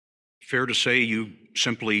fair to say you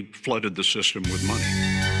simply flooded the system with money?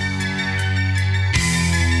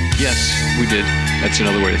 Yes, we did. That's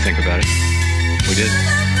another way to think about it. We did.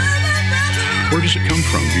 Where does it come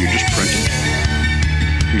from? Do you just print it?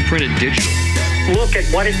 We print it digital. Look at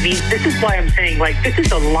what it means. This is why I'm saying, this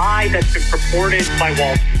is a lie that's been purported by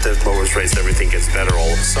Wall Street. The lowers rates, everything gets better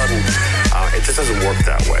all of a sudden. It just doesn't work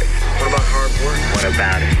that way. What about hard work? What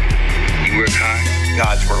about it? You work hard.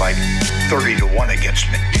 Odds were like 30-1 against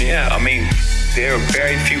me. Yeah, I mean, there are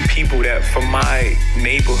very few people that from my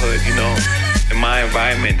neighborhood, in my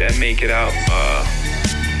environment that make it out.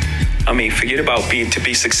 Forget about to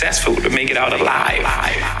be successful, to make it out alive.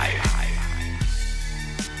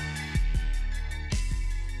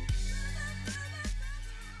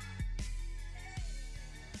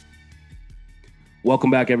 Welcome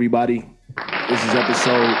back, everybody. This is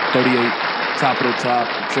episode 38, Top of the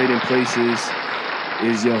Top, Trading Places.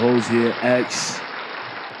 Is your host here, X,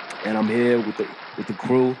 and I'm here with the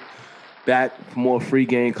crew. Back for more free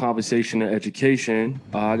game conversation and education.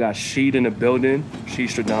 I got Sheed in the building, Sheed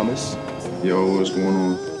Stradamus. Yo, what's going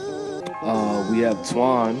on? We have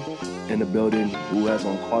Twan in the building who has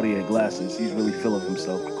on Cartier glasses. He's really feeling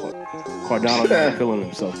himself. Cardano's really feeling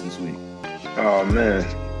himself this week. Oh, man.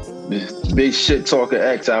 This big shit talker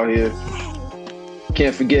X out here.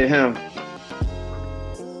 Can't forget him.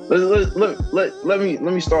 Let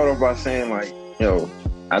me start off by saying,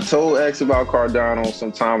 I told X about Cardano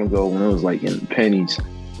some time ago when it was in pennies,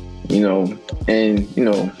 and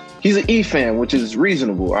he's an E fan, which is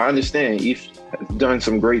reasonable. I understand E has done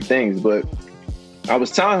some great things, but I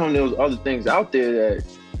was telling him there was other things out there that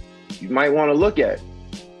you might want to look at.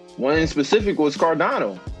 One in specific was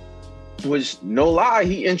Cardano, which, no lie,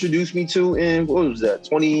 he introduced me to in,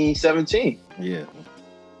 2017. Yeah.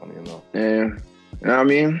 Funny enough. And,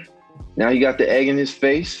 now he got the egg in his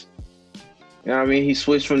face. He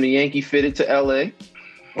switched from the Yankee fitted to LA.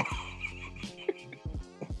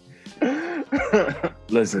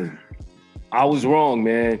 Listen, I was wrong,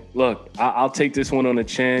 man. Look, I'll take this one on the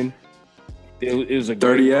chin. It was a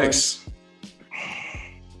 30X.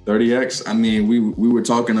 30X. We were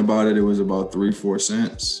talking about it. It was about 3-4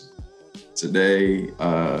 cents. Today,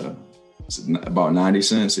 it's about 90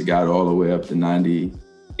 cents. It got all the way up to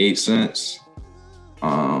 98 cents.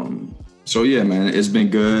 So yeah, man, it's been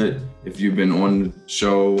good. If you've been on the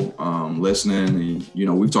show, listening,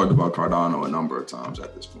 and, we've talked about Cardano a number of times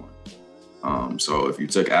at this point. So if you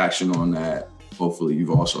took action on that, hopefully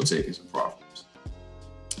you've also taken some profits,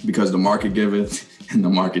 because the market giveth and the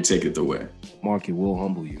market taketh away. Market will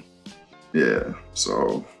humble you. Yeah.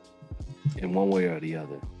 So in one way or the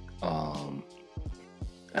other.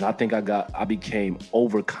 And I think I became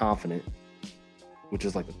overconfident, which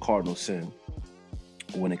is like a cardinal sin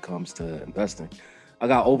when it comes to investing. I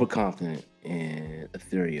got overconfident in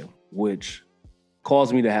Ethereum, which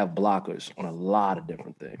caused me to have blockers on a lot of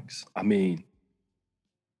different things.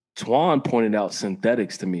 Twan pointed out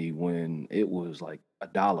synthetics to me when it was like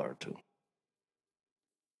 $1 or $2.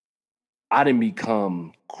 I didn't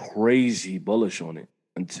become crazy bullish on it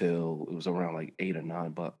until it was around $8 or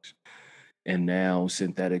 $9. And now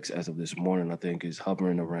synthetics, as of this morning, I think is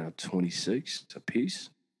hovering around 26 a piece.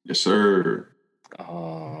 Yes, sir.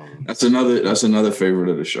 That's another favorite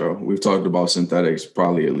of the show. We've talked about synthetics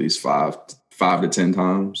probably at least 5 to 10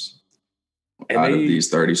 times out of these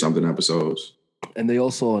 30 something episodes. And they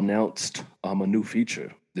also announced a new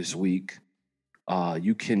feature this week.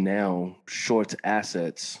 You can now short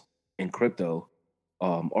assets in crypto,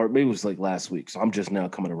 or maybe it was last week. So I'm just now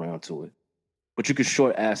coming around to it. But you can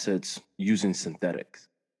short assets using synthetics.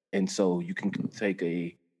 And so you can take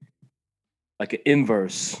an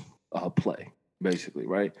inverse play, basically,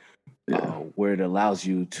 right? Yeah. Where it allows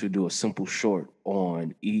you to do a simple short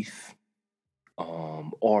on ETH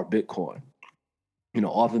or Bitcoin.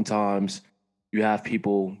 Oftentimes you have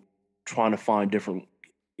people trying to find different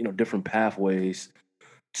pathways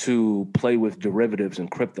to play with derivatives in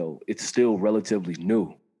crypto. It's still relatively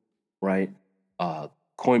new, right?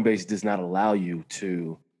 Coinbase does not allow you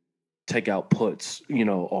to take out puts,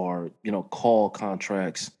 or call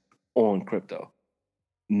contracts on crypto.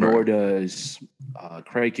 Nor does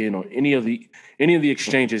Kraken or any of the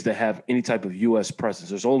exchanges that have any type of U.S. presence.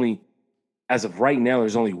 There's only, as of right now,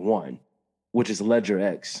 there's only one, which is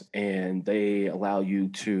LedgerX, and they allow you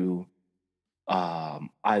to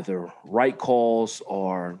either write calls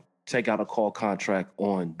or take out a call contract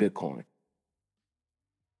on Bitcoin.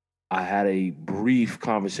 I had a brief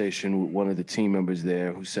conversation with one of the team members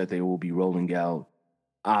there who said they will be rolling out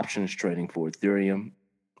options trading for Ethereum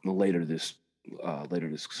later this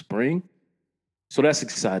spring. So that's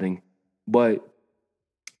exciting, but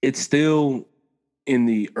it's still in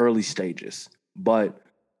the early stages. But,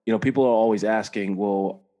 you know, people are always asking,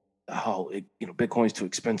 well, Bitcoin's too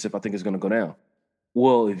expensive. I think it's going to go down.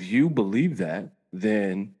 Well, if you believe that,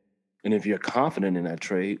 then, and if you're confident in that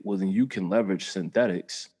trade, well, then you can leverage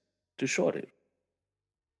synthetics to short it.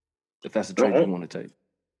 If that's the trade you want to take.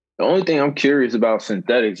 The only thing I'm curious about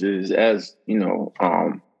synthetics is, as you know,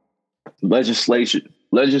 legislative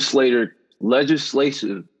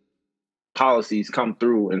policies come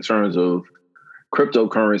through in terms of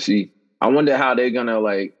cryptocurrency. I wonder how they're gonna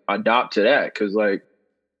like adopt to that, because like,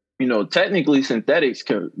 you know, technically synthetics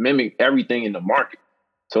can mimic everything in the market.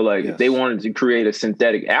 So like, if they wanted to create a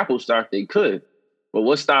synthetic Apple stock, they could. But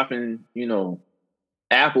what's stopping, you know,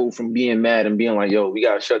 Apple from being mad and being like, yo, we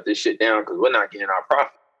gotta shut this shit down because we're not getting our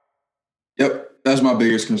profit? Yep, that's my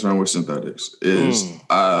biggest concern with synthetics is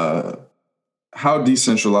how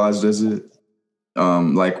decentralized is it?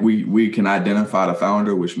 Like we can identify the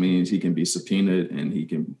founder, which means he can be subpoenaed and he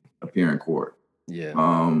can appear in court. Yeah.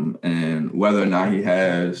 And whether or not he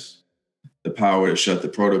has the power to shut the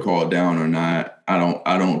protocol down or not, I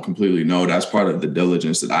don't completely know. That's part of the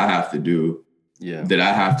diligence that I have to do. Yeah. That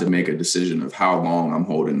I have to make a decision of how long I'm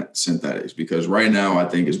holding synthetics, because right now I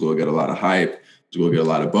think it's going to get a lot of hype. It's going to get a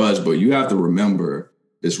lot of buzz, but you have to remember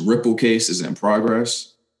this Ripple case is in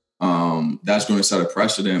progress. That's going to set a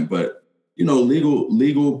precedent, but you know,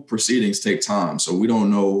 legal proceedings take time. So we don't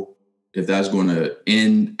know if that's going to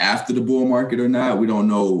end after the bull market or not. We don't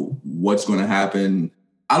know what's going to happen.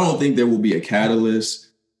 I don't think there will be a catalyst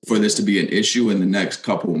for this to be an issue in the next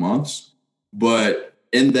couple of months. But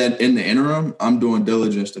in the interim, I'm doing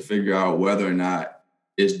diligence to figure out whether or not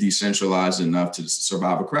it's decentralized enough to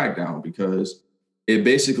survive a crackdown, because it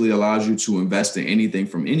basically allows you to invest in anything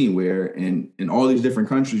from anywhere. And in all these different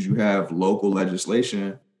countries, you have local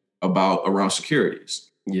legislation around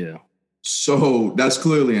securities. Yeah. So that's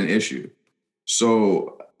clearly an issue.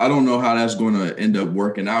 So I don't know how that's going to end up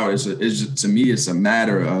working out. To me, it's a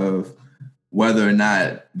matter of whether or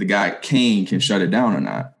not the guy Kane can shut it down or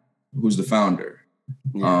not. Who's the founder?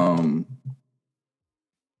 Yeah.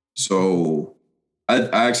 So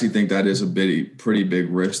I actually think that is a pretty big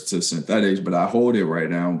risk to synthetics, but I hold it right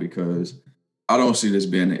now because I don't see this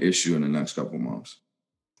being an issue in the next couple of months.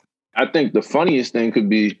 I think the funniest thing could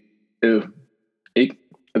be if it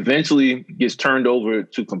eventually gets turned over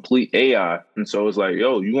to complete AI. And so it's like,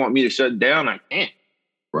 yo, you want me to shut it down? I can't.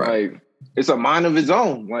 Right. Like, it's a mind of its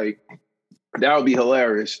own. Like, that would be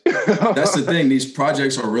hilarious. That's the thing. These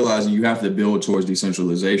projects are realizing you have to build towards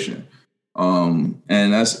decentralization.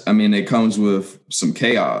 And it comes with some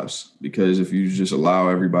chaos, because if you just allow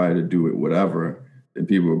everybody to do it, whatever, then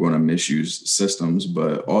people are going to misuse systems.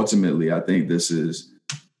 But ultimately, I think this is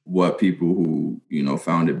what people who, you know,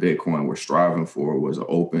 founded Bitcoin were striving for, was an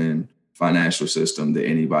open financial system that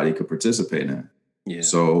anybody could participate in. Yeah.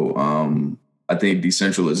 So I think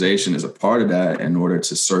decentralization is a part of that in order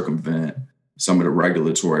to circumvent some of the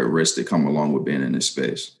regulatory risks that come along with being in this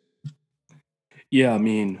space. Yeah, I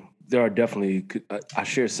mean, there are definitely, I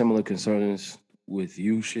share similar concerns with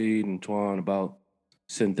you, Sheed and Twan, about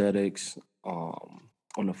synthetics. On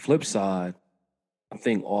the flip side, I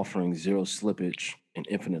think offering zero slippage and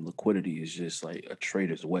infinite liquidity is just like a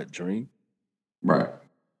trader's wet dream. Right.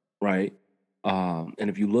 Right. And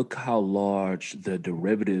if you look how large the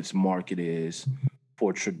derivatives market is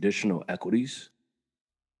for traditional equities,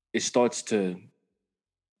 it starts to,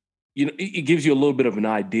 you know, it gives you a little bit of an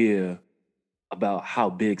idea about how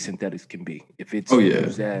big synthetics can be. If it's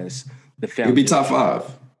used as the foundation. It'd be top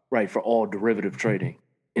 5. Right, for all derivative trading.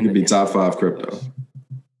 It'd be top 5 crypto.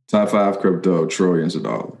 Top 5 crypto, trillions of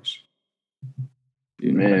dollars.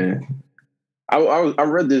 You know? Man, I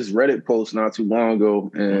read this Reddit post not too long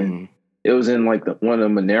ago, and it was in like one of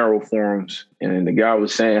the Monero forums, and the guy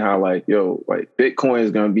was saying how like, yo, like Bitcoin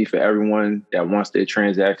is going to be for everyone that wants their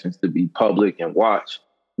transactions to be public and watched.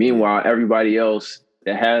 Meanwhile, everybody else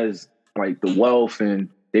that has like the wealth and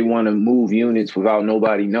they want to move units without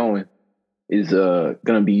nobody knowing is going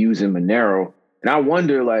to be using Monero. And I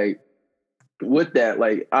wonder, like, with that,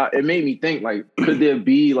 like, it made me think, like, could there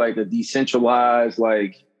be like a decentralized,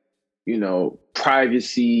 like, you know,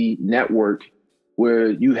 privacy network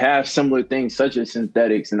where you have similar things such as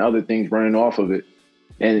synthetics and other things running off of it?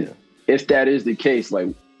 And if that is the case,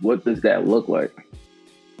 like, what does that look like?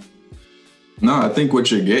 No, I think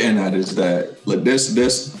what you're getting at is that, like,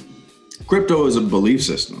 this crypto is a belief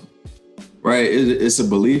system, right? It's a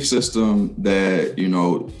belief system that, you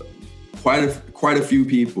know, quite a few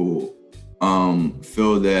people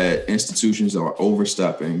feel that institutions are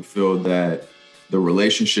overstepping, feel that the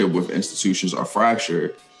relationship with institutions are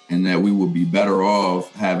fractured, and that we would be better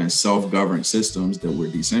off having self-governed systems that were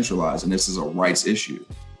decentralized. And this is a rights issue.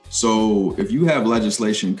 So if you have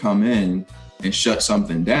legislation come in and shut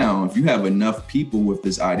something down, if you have enough people with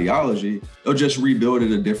this ideology, they'll just rebuild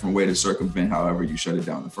it a different way to circumvent however you shut it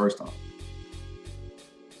down the first time.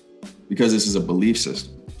 Because this is a belief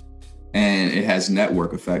system. And it has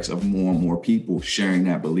network effects of more and more people sharing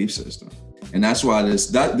that belief system. And that's why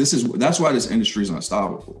that's why this industry is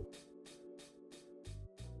unstoppable.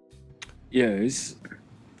 Yeah,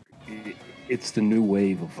 it's the new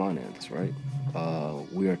wave of finance, right?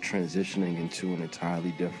 We are transitioning into an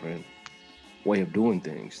entirely different way of doing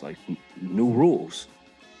things, like new rules.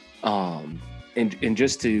 And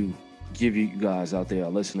just to give you guys out there,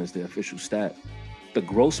 our listeners, the official stat, the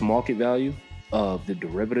gross market value of the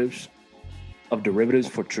derivatives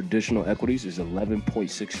for traditional equities is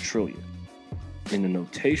 11.6 trillion. And the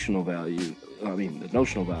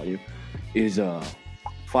notional value is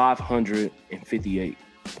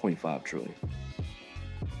 558.5 trillion.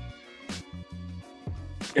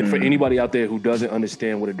 And for anybody out there who doesn't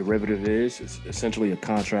understand what a derivative is, it's essentially a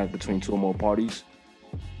contract between two or more parties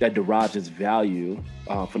that derives its value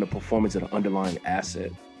from the performance of the underlying asset,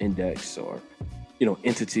 index, or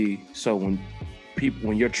entity. So when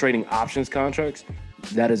you're trading options contracts,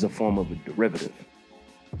 that is a form of a derivative,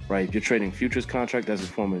 right? If you're trading futures contract, that's a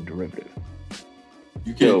form of a derivative.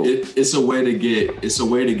 You can. It's a way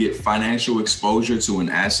to get financial exposure to an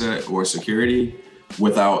asset or security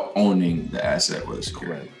without owning the asset or the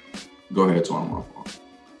security. Correct. Go ahead, Tom.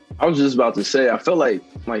 I was just about to say, I feel like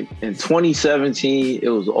in 2017, it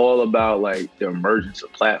was all about like the emergence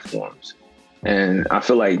of platforms. And I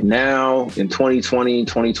feel like now in 2020,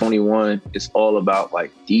 2021, it's all about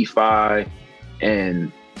like DeFi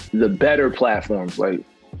and the better platforms, like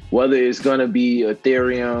whether it's going to be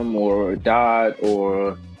Ethereum or DOT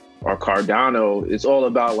or Cardano, it's all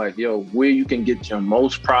about like, where you can get your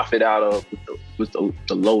most profit out of with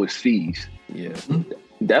the lowest fees. Yeah.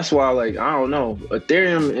 That's why, like, I don't know,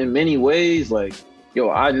 Ethereum in many ways, like,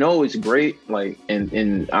 I know it's great, like,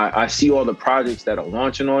 and I see all the projects that are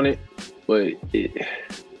launching on it, but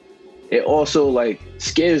it also like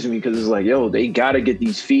scares me because it's like, they got to get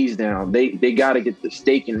these fees down. They got to get the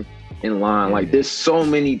staking in line. Yeah. Like, there's so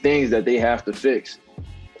many things that they have to fix.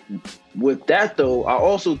 With that though, I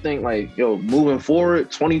also think like, moving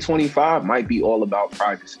forward, 2025 might be all about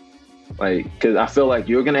privacy. Like, because I feel like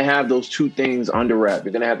you're going to have those two things under wrap.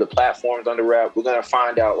 You're going to have the platforms under wrap. We're going to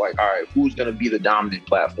find out like, all right, who's going to be the dominant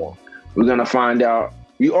platform? We're going to find out.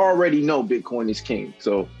 We already know Bitcoin is king.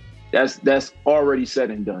 So that's already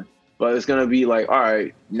said and done. But it's going to be like, all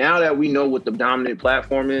right, now that we know what the dominant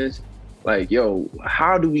platform is, like,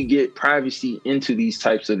 how do we get privacy into these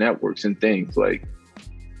types of networks and things? Like,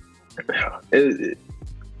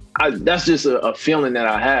 that's just a feeling that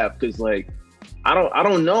I have, because like, I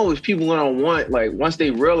don't know if people gonna want, like, once they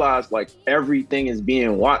realize like everything is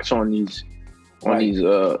being watched on the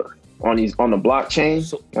blockchain,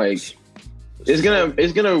 so, like it's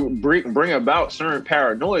gonna bring about certain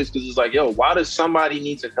paranoia, because it's like, why does somebody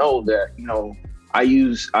need to know that I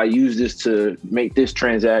use this to make this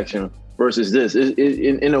transaction versus this?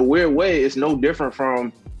 In a weird way, it's no different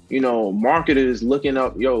from marketers looking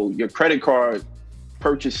up your credit card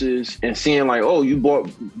purchases and seeing like, you bought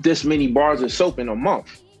this many bars of soap in a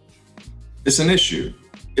month. It's an issue.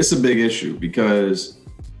 It's a big issue because,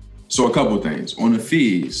 so a couple of things on the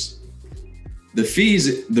fees. The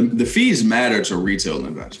fees matter to retail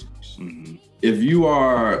investors. Mm-hmm. If you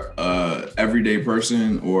are a everyday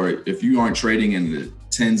person, or if you aren't trading in the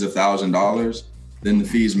tens of $1,000s, then the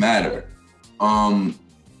fees matter. But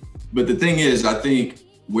the thing is, I think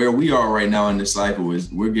where we are right now in this cycle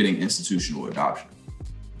is we're getting institutional adoption.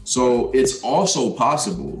 So it's also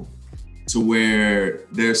possible to where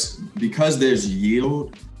because there's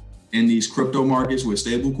yield in these crypto markets with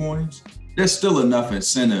stable coins, there's still enough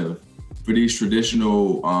incentive for these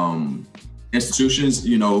traditional institutions,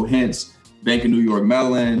 hence Bank of New York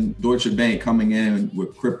Mellon, Deutsche Bank coming in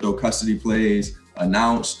with crypto custody plays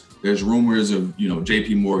announced. There's rumors of,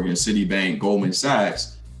 JP Morgan, Citibank, Goldman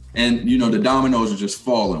Sachs, and, the dominoes are just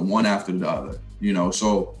falling one after the other,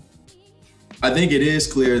 so I think it is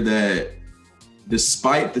clear that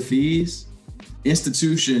despite the fees,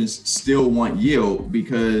 institutions still want yield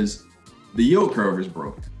because the yield curve is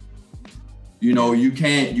broken. You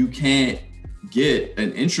can't get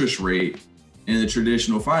an interest rate in the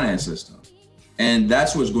traditional finance system. And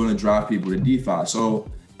that's what's going to drive people to DeFi. So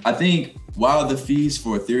I think while the fees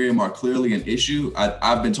for Ethereum are clearly an issue,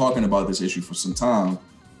 I've been talking about this issue for some time.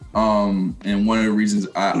 And one of the reasons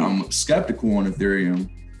I'm skeptical on Ethereum.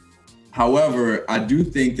 However, I do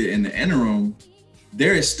think that in the interim,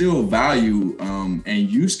 there is still value and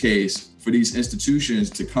use case for these institutions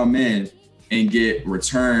to come in and get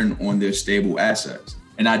return on their stable assets.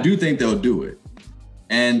 And I do think they'll do it.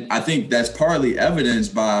 And I think that's partly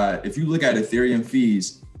evidenced by, if you look at Ethereum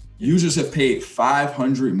fees, users have paid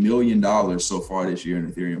 $500 million so far this year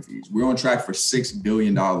in Ethereum fees. We're on track for $6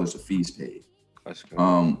 billion of fees paid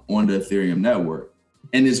on the Ethereum network.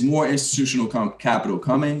 And there's more institutional capital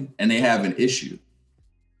coming, and they have an issue.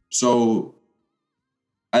 So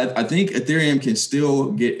I think Ethereum can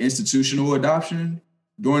still get institutional adoption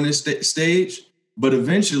during this stage, but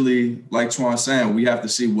eventually, like Twan's saying, we have to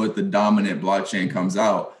see what the dominant blockchain comes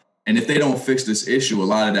out. And if they don't fix this issue, a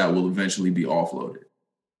lot of that will eventually be offloaded.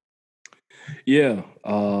 Yeah,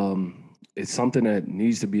 it's something that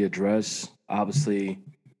needs to be addressed. Obviously,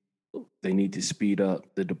 they need to speed up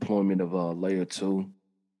the deployment of layer 2,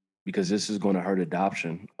 because this is going to hurt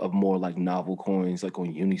adoption of more like novel coins, like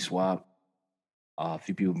on Uniswap. A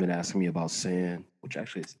few people have been asking me about Sand, which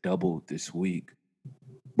actually has doubled this week.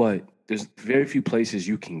 But there's very few places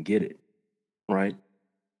you can get it, right?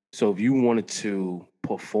 So if you wanted to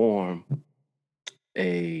perform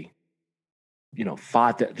a, just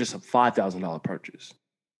a $5,000 purchase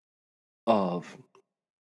of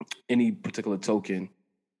any particular token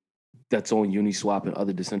that's on Uniswap and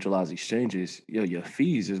other decentralized exchanges, your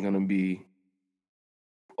fees is going to be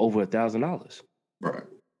over $1,000. Right.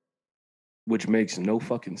 Which makes no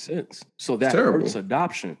fucking sense. So that hurts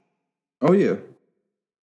adoption. Oh, yeah.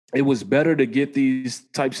 It was better to get these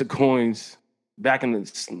types of coins back in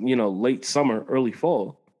the, late summer, early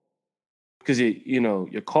fall, because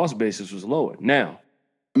your cost basis was lower. Now,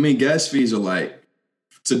 I mean, gas fees are like,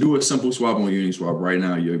 to do a simple swap on Uniswap right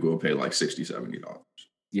now, you're going to pay like $60, $70.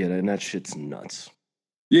 Yeah, and that shit's nuts.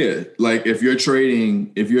 Yeah, like if you're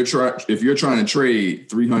trying to trade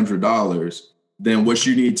 $300, then what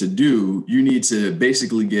you need to do, you need to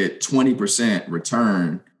basically get 20%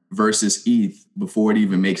 return versus ETH before it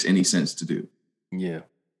even makes any sense to do. Yeah.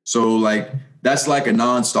 So like that's like a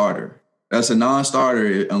non-starter. That's a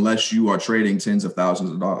non-starter unless you are trading tens of thousands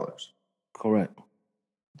of dollars. Correct.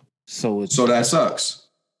 So that sucks.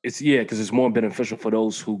 Because it's more beneficial for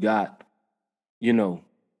those who got,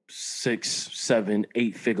 6, 7,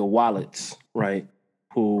 8-figure wallets, right?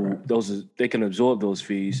 They can absorb those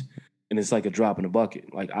fees, and it's like a drop in the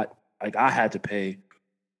bucket. Like I had to pay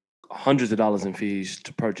hundreds of dollars in fees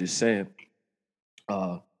to purchase Sand.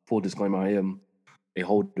 Full disclaimer, I am a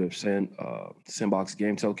holder of Sand, Sandbox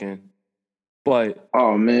game token. But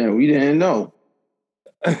oh man, we didn't know.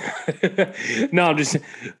 No, I'm just.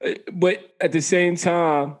 But at the same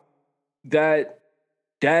time, that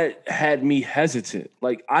had me hesitant.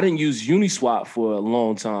 Like I didn't use Uniswap for a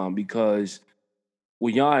long time because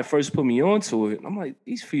when y'all had first put me onto it, I'm like,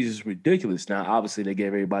 these fees is ridiculous. Now, obviously, they gave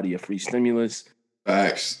everybody a free stimulus.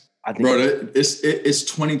 Facts. I think it's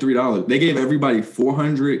 $23. They gave everybody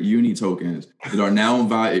 400 Uni tokens that are now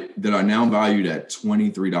valued at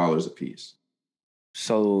 $23 a piece.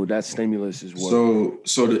 So that stimulus is what?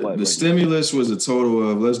 So the stimulus was a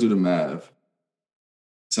total of, let's do the math,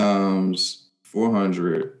 times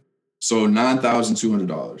 400, so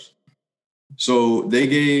 $9,200. So they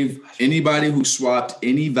gave anybody who swapped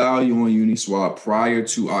any value on Uniswap prior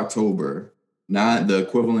to October the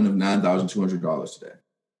equivalent of $9,200 today.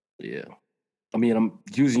 Yeah. I mean, I'm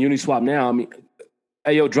using Uniswap now. I mean,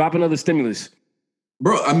 hey, yo, drop another stimulus.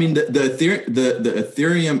 Bro, I mean, the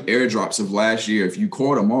Ethereum airdrops of last year, if you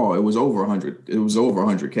caught them all, it was over 100. It was over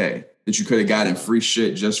 100K that you could have gotten free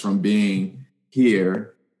shit just from being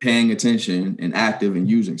here, paying attention and active and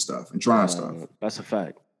using stuff and trying stuff. That's a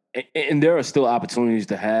fact. And there are still opportunities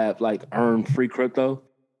to earn free crypto.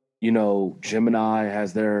 Gemini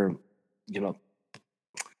has their,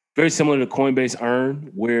 very similar to Coinbase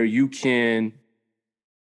Earn, where you can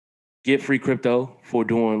get free crypto for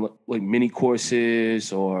doing like mini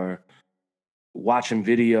courses or watching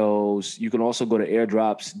videos. You can also go to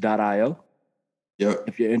airdrops.io. Yeah.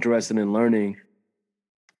 If you're interested in learning,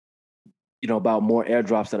 about more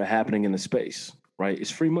airdrops that are happening in the space, right?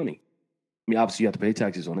 It's free money. I mean, obviously you have to pay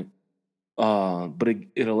taxes on it. But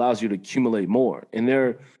it allows you to accumulate more. And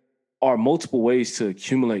there are multiple ways to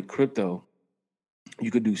accumulate crypto. You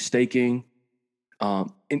could do staking.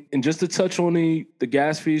 And just to touch on the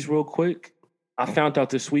gas fees real quick, I found out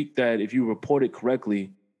this week that if you report it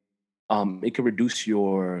correctly, it could reduce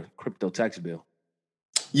your crypto tax bill.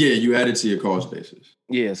 Yeah, you add it to your cost basis.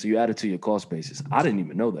 Yeah, so you add it to your cost basis. I didn't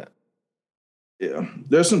even know that. Yeah,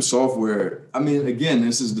 there's some software. I mean, again,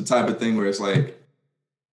 this is the type of thing where it's like,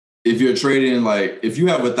 if you're trading, like, if you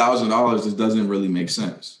have $1,000, this doesn't really make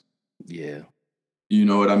sense. Yeah. You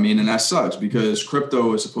know what I mean? And that sucks because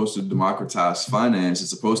crypto is supposed to democratize finance. It's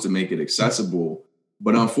supposed to make it accessible.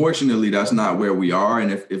 But unfortunately, that's not where we are. And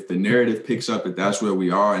if the narrative picks up that that's where we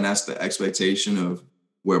are and that's the expectation of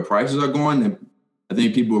where prices are going, then I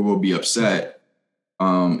think people will be upset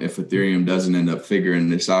if Ethereum doesn't end up figuring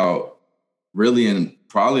this out really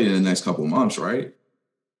probably in the next couple of months, right?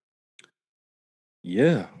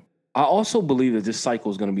 Yeah. I also believe that this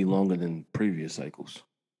cycle is going to be longer than previous cycles.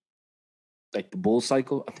 Like the bull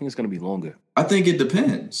cycle, I think it's going to be longer. I think it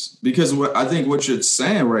depends because what you're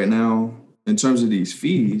saying right now in terms of these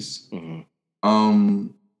fees,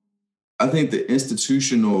 I think the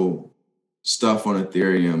institutional stuff on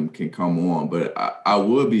Ethereum can come on, but I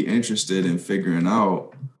would be interested in figuring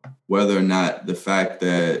out whether or not the fact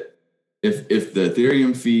that if the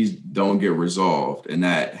Ethereum fees don't get resolved and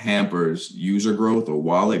that hampers user growth or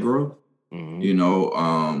wallet growth, you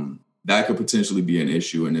know, that could potentially be an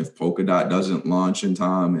issue. And if Polkadot doesn't launch in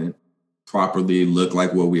time and properly look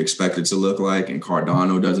like what we expect it to look like, and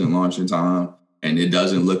Cardano doesn't launch in time and it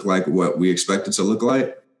doesn't look like what we expect it to look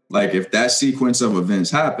like if that sequence of events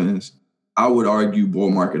happens, I would argue bull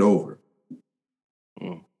market over.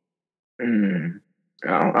 I don't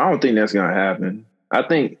think that's gonna happen. I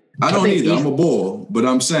don't either. I'm a bull, but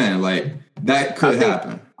I'm saying like that could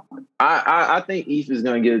happen. I think ETH is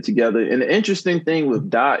gonna get it together. And the interesting thing with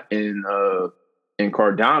DOT and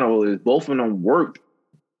Cardano is both of them worked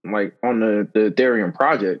like on the Ethereum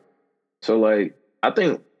project. So like I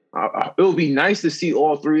think it would be nice to see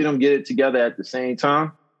all three of them get it together at the same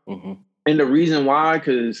time. And the reason why,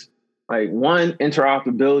 because like one,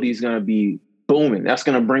 interoperability is going to be booming. That's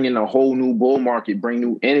going to bring in a whole new bull market, bring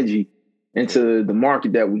new energy into the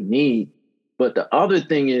market that we need. But the other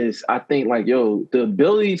thing is, I think like, the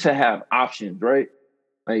ability to have options, right?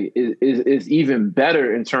 Like is even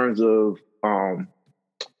better in terms of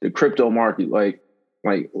the crypto market. Like,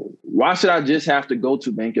 why should I just have to go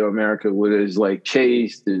to Bank of America where there's like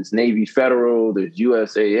Chase, there's Navy Federal, there's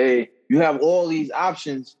USAA. You have all these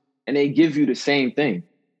options and they give you the same thing.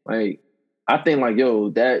 Like, I think like,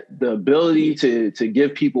 that the ability to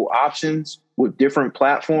give people options with different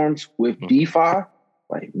platforms with DeFi,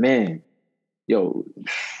 like, man,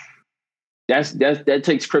 that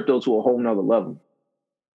takes crypto to a whole nother level.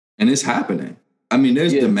 And it's happening. I mean,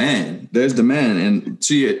 there's demand. There's demand. And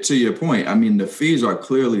to your point, I mean, the fees are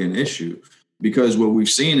clearly an issue because what we've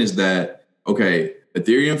seen is that, okay,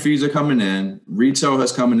 Ethereum fees are coming in, retail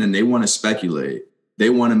has come in, they want to speculate. They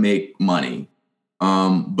want to make money.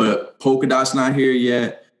 But Polkadot's not here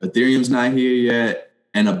yet. Ethereum's not here yet.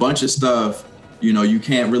 And a bunch of stuff, you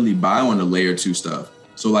can't really buy on the layer 2 stuff.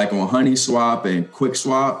 So like on HoneySwap and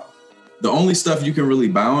QuickSwap, the only stuff you can really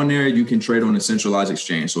buy on there, you can trade on a centralized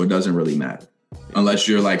exchange. So it doesn't really matter unless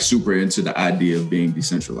you're like super into the idea of being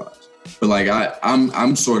decentralized. But like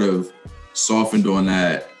I'm sort of softened on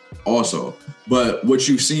that also. But what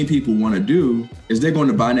you've seen people want to do is they're going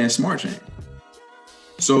to Binance Smart Chain.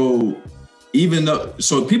 So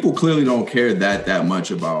people clearly don't care that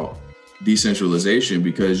much about decentralization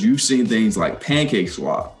because you've seen things like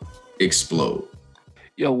PancakeSwap explode.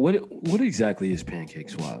 Yo, what exactly is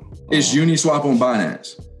PancakeSwap? It's Uniswap on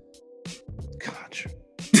Binance. Gotcha.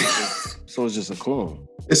 So it's just a clone.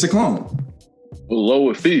 It's a clone. With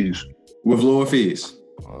lower fees.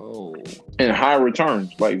 Oh. And high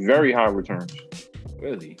returns, like very high returns.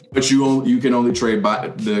 Really? But you can only trade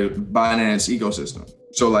the Binance ecosystem.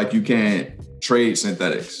 So like you can't trade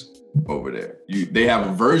synthetics over there. They have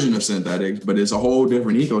a version of synthetics, but it's a whole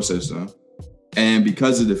different ecosystem. And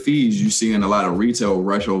because of the fees, you're seeing a lot of retail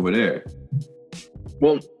rush over there.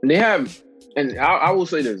 Well, they have, and I will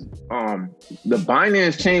say this, the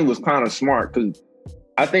Binance chain was kind of smart because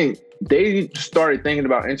I think they started thinking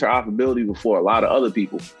about interoperability before a lot of other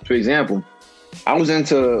people. For example, I was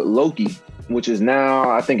into Loki, which is now,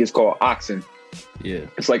 I think it's called Oxen. Yeah.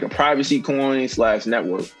 It's like a privacy coin /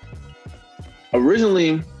 network.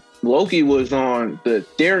 Originally, Loki was on the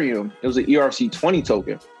Ethereum. It was an ERC20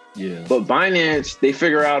 token. Yeah. But Binance, they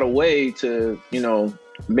figure out a way to,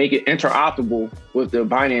 make it interoperable with the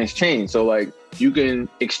Binance chain. So like you can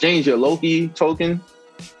exchange your Loki token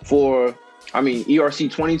for,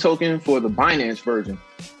 ERC20 token for the Binance version.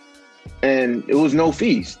 And it was no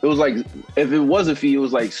fees. It was like, if it was a fee, it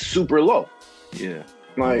was like super low. Yeah.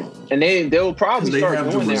 Like, and they'll probably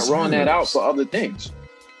start doing that, rolling that out for other things.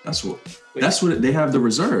 That's what they have, the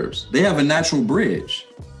reserves. They have a natural bridge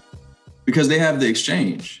because they have the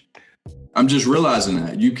exchange. I'm just realizing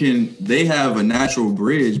that they have a natural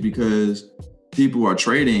bridge because people are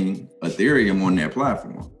trading Ethereum on their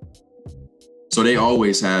platform. So they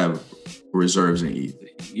always have reserves in ETH.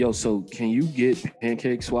 Yo, so can you get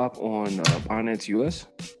Pancake Swap on Binance US?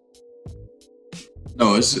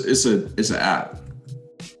 No, it's an app.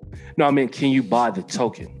 No, I mean, can you buy the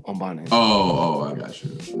token on Binance? Oh, I got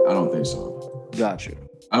you. I don't think so. Gotcha.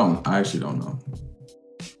 I actually don't know.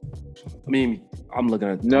 I mean, I'm looking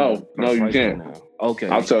at No, you can't. Right now. Okay,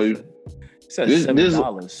 I'll tell you. It says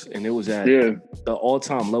 $7, and it was at Yeah. the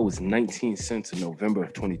all-time low was 19 cents in November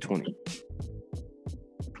of 2020.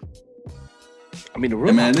 I mean, the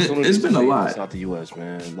real opportunity it's been a lot out the US,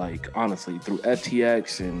 man. Like honestly, through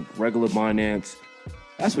FTX and regular Binance,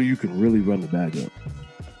 that's where you can really run the bag up.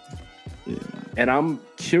 Yeah. And I'm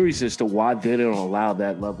curious as to why they don't allow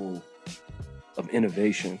that level of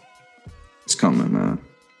innovation. It's coming, man.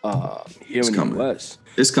 Here in the US,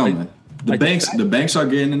 it's coming. The banks are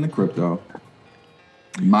getting into crypto.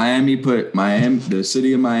 The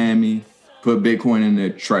city of Miami put Bitcoin in their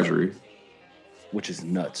treasury, which is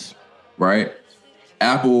nuts, right?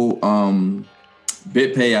 Apple,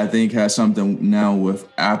 BitPay, I think, has something now with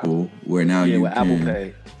Apple where now Apple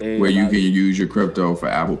Pay, where you can use your crypto for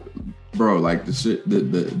Apple. Bro, like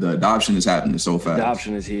the adoption is happening so fast. The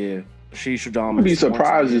adoption is here. Ashish Radam. I'd be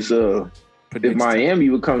surprised if Miami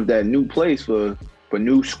becomes that new place for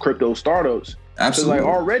new crypto startups. Absolutely. Like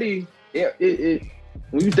already, it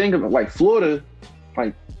when you think of it, like Florida,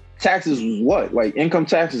 like taxes was what? Like income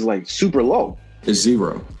tax is like super low. It's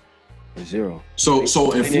zero. So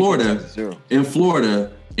in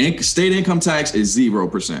Florida, state income tax is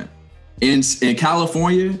 0%. In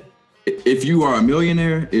California, if you are a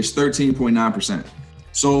millionaire, it's 13.9%.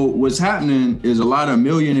 So what's happening is a lot of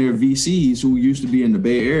millionaire VCs who used to be in the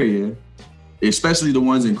Bay Area, especially the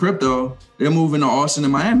ones in crypto, they're moving to Austin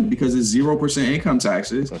and Miami because it's 0% income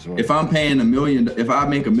taxes. Right. If I'm paying if I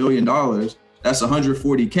make $1 million, that's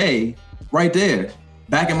 $140K right there,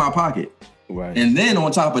 back in my pocket. Right. And then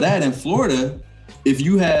on top of that, in Florida, if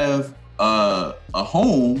you have a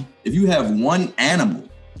home, if you have one animal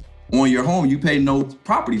on your home, you pay no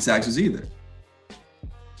property taxes either.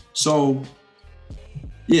 So,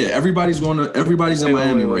 yeah, everybody's in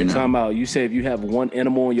Miami right now. Time out. You say if you have one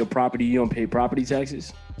animal on your property, you don't pay property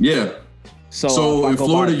taxes? Yeah. So in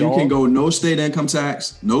Florida, you can go no state income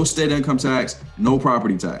tax, no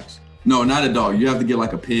property tax. No, not a dog. You have to get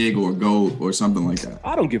like a pig or a goat or something like that.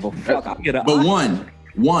 I don't give a fuck. I'll get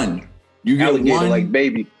one. You get alligator one like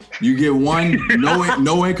baby. You get one.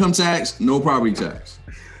 No income tax, no property tax.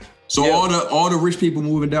 So all the rich people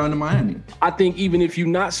moving down to Miami. I think even if you're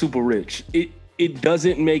not super rich, it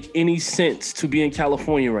doesn't make any sense to be in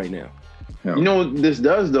California right now. Hell. You know what this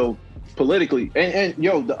does though, politically, and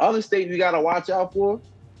yo, the other state you gotta watch out for.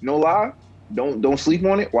 No lie, don't sleep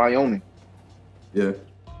on it. Wyoming. Yeah.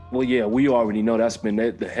 Well, yeah, we already know that's been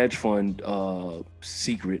the hedge fund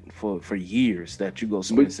secret for years that you go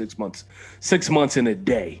spend 6 months in a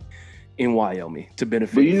day in Wyoming to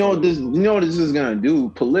benefit. But you know what this is gonna do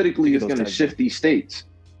politically? It's gonna shift these states.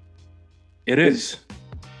 It is.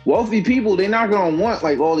 Wealthy people, they're not gonna want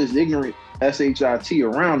like all this ignorant shit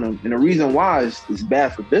around them, and the reason why is it's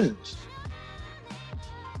bad for business.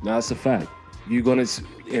 No, that's a fact. You're gonna,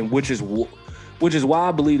 and which is why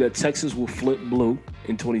I believe that Texas will flip blue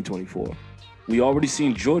in 2024. We already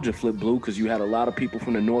seen Georgia flip blue because you had a lot of people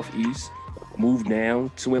from the Northeast move down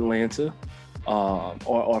to Atlanta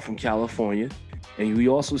or from California. And we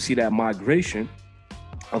also see that migration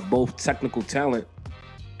of both technical talent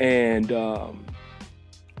and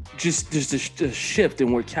just a shift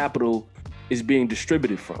in where capital is being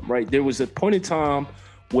distributed from, right? There was a point in time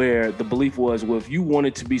where the belief was, well, if you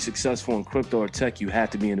wanted to be successful in crypto or tech, you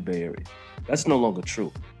had to be in the Bay Area. That's no longer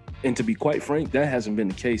true. And to be quite frank, that hasn't been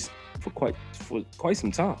the case for quite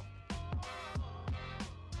some time.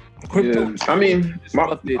 Crypto. Yeah. I mean,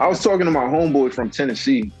 I was talking to my homeboy from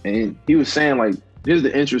Tennessee, and he was saying like, here's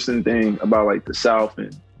the interesting thing about like the South,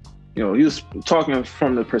 and he was talking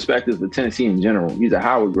from the perspective of Tennessee in general. He's a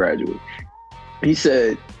Howard graduate. He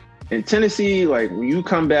said, in Tennessee, like when you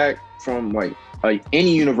come back from like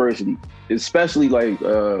any university, especially like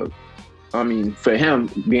for him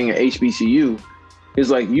being at HBCU, is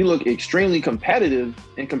like you look extremely competitive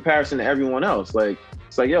in comparison to everyone else. Like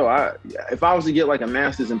it's like, if I was to get like a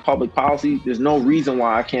master's in public policy, there's no reason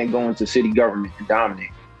why I can't go into city government and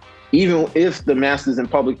dominate. Even if the master's in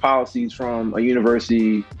public policy is from a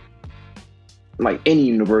university, like any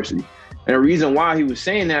university. And the reason why he was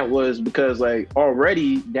saying that was because like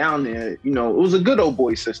already down there, it was a good old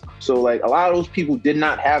boy system. So like a lot of those people did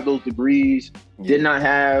not have those degrees, did not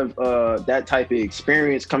have that type of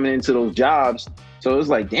experience coming into those jobs. So it's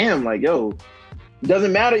like, damn, like, it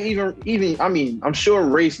doesn't matter even, I mean, I'm sure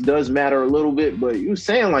race does matter a little bit, but you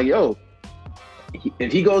saying like,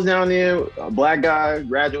 if he goes down there, a black guy,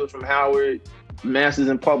 graduate from Howard, master's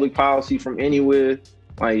in public policy from anywhere,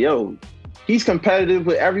 like, yo, he's competitive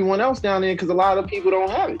with everyone else down there because a lot of people don't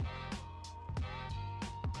have it.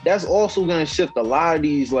 That's also going to shift a lot of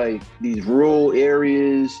these rural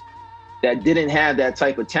areas that didn't have that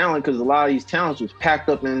type of talent, because a lot of these talents was packed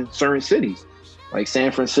up in certain cities like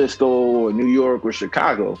San Francisco or New York or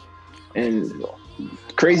Chicago. And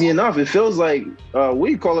crazy enough, it feels like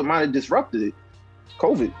might have disrupted it.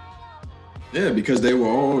 COVID. Yeah, because they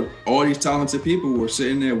were all these talented people were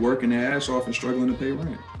sitting there working their ass off and struggling to pay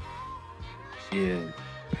rent. Yeah,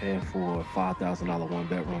 paying for $5,000 one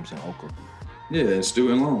bedrooms in Oakland. Yeah,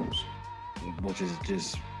 student loans, which is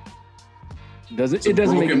just it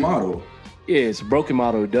doesn't make a model. Yeah, it's a broken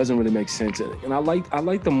model. It doesn't really make sense. And I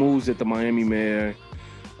like the moves that the Miami mayor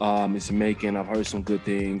is making. I've heard some good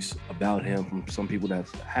things about him from some people that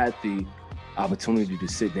have had the opportunity to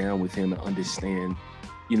sit down with him and understand,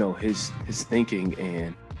 his thinking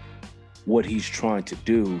and what he's trying to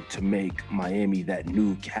do to make Miami that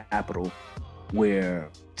new capital where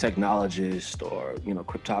technologists or,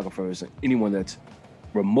 cryptographers and anyone that's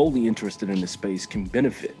remotely interested in the space can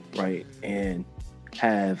benefit, right? And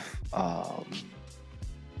have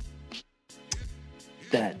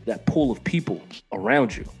that pool of people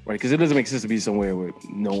around you, right? Because it doesn't make sense to be somewhere where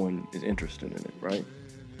no one is interested in it, right?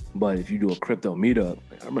 But if you do a crypto meetup,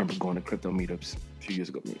 I remember going to crypto meetups a few years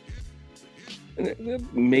ago, and there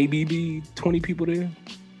maybe be 20 people there,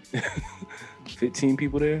 15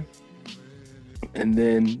 people there. And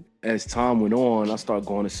then as time went on, I started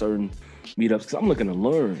going to certain meetups because I'm looking to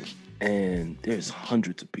learn, and there's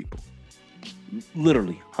hundreds of people,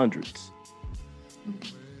 literally hundreds.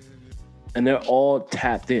 And they're all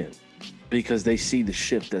tapped in because they see the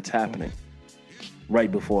shift that's happening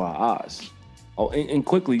right before our eyes. Oh, and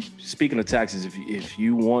quickly, speaking of taxes, if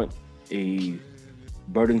you want a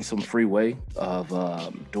burdensome free way of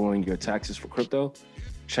doing your taxes for crypto,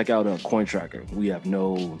 check out CoinTracker. We have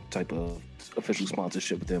no type of official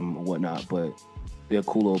sponsorship with them or whatnot, but they're a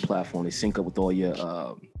cool little platform. They sync up with all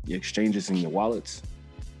your exchanges and your wallets,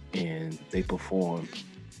 and they perform,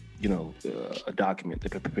 a document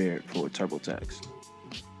that they prepared for TurboTax.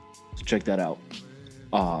 So check that out.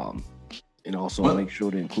 And also make sure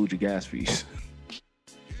to include your gas fees.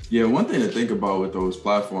 Yeah, one thing to think about with those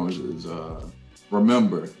platforms is,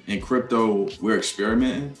 remember, in crypto, we're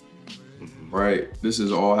experimenting, right? This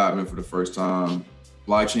is all happening for the first time.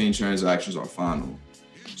 Blockchain transactions are final.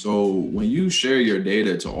 So when you share your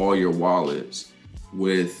data to all your wallets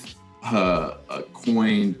with a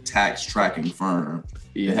coin tax tracking firm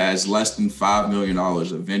that has less than $5 million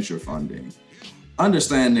of venture funding,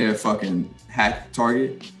 understand their fucking hack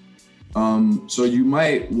target. So you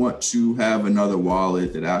might want to have another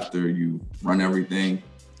wallet that after you run everything,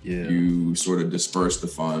 you sort of disperse the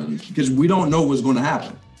funds, because we don't know what's going to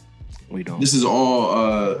happen. We don't. This is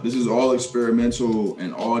all experimental,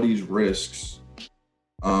 and all these risks,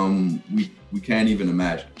 we can't even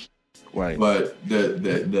imagine. Right. But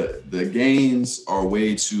the gains are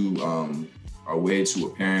way too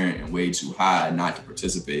apparent and way too high not to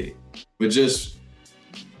participate. But just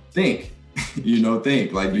think.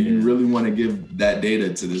 Think like, do you really want to give that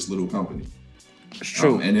data to this little company? It's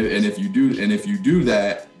true. And if you do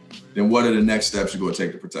that, then what are the next steps you're going to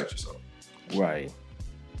take to protect yourself? Right.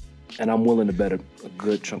 And I'm willing to bet a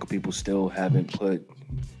good chunk of people still haven't put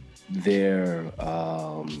their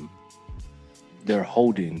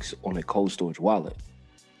holdings on a cold storage wallet.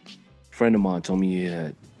 A friend of mine told me he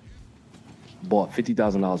had bought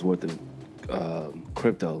 $50,000 worth of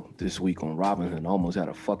crypto this week on Robinhood and almost had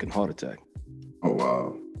a fucking heart attack. Oh,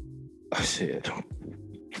 wow. I said,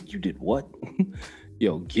 you did what?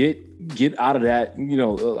 Yo, get out of that,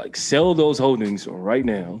 sell those holdings right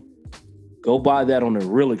now. Go buy that on a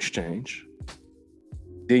real exchange.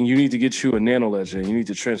 Then you need to get you a nano ledger. You need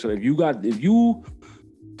to transfer. If you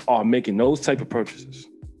are making those type of purchases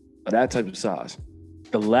of that type of size,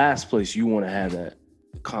 the last place you want to have that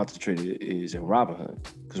concentrated is in Robinhood,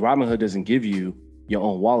 because Robinhood doesn't give you your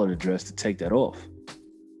own wallet address to take that off.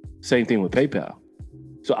 Same thing with PayPal.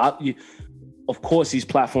 So of course, these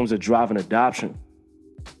platforms are driving adoption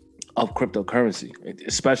of cryptocurrency,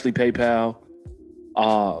 especially PayPal.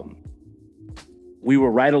 We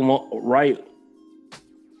were right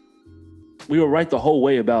the whole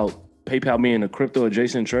way about PayPal being a crypto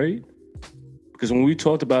adjacent trade, because when we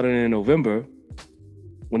talked about it in November,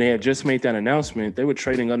 when they had just made that announcement, they were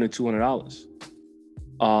trading under $200.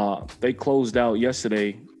 They closed out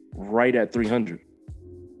yesterday right at $300.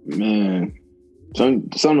 Man, some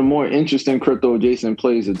of the more interesting crypto adjacent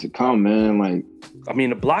plays are to come, man. Like, I mean,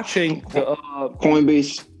 the blockchain,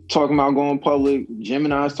 Coinbase talking about going public.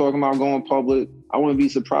 Gemini's talking about going public. I wouldn't be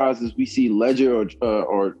surprised if we see Ledger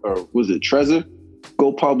or was it Trezor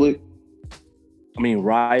go public. I mean,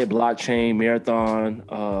 Riot, Blockchain, Marathon,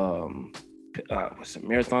 what's it,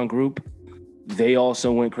 Marathon Group? They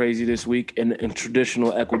also went crazy this week in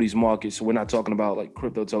traditional equities markets. So we're not talking about like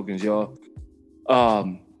crypto tokens, y'all.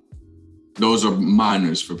 Those are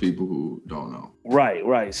miners for people who don't know.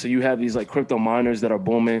 Right. So you have these like crypto miners that are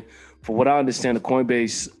booming. For what I understand, the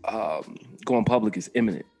Coinbase going public is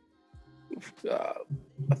imminent.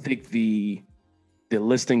 I think the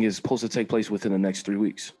listing is supposed to take place within the next 3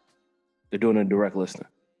 weeks. They're doing a direct listing.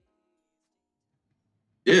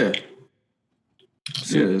 Yeah.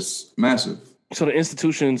 So, yeah, it's massive. So the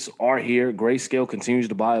institutions are here. Grayscale continues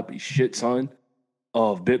to buy up a shit ton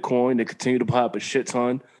of Bitcoin. They continue to buy up a shit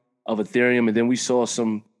ton of Ethereum. And then we saw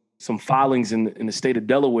some filings in the state of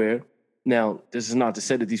Delaware. Now, this is not to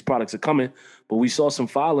say that these products are coming, but we saw some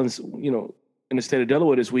filings, in the state of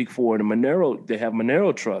Delaware this week for the Monero. They have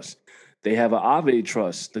Monero Trust. They have an Aave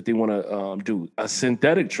Trust that they want to do, a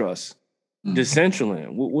synthetic trust,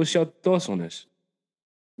 Decentraland. What's your thoughts on this?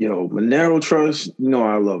 Monero Trust,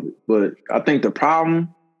 I love it. But I think the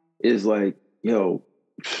problem is like,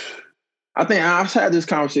 I think I've had this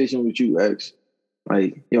conversation with you, X.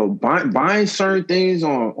 Like, buying certain things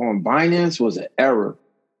on Binance was an error.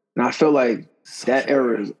 And I feel like that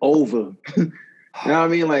era is over. You know what I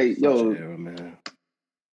mean? Like, error, man.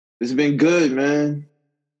 It's been good, man.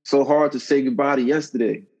 So hard to say goodbye to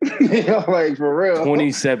yesterday. Like, for real.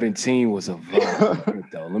 2017 was a vibe,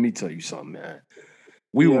 though. Let me tell you something, man.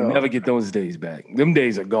 We will never get those days back. Them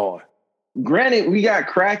days are gone. Granted, we got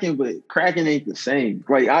Kraken, but Kraken ain't the same.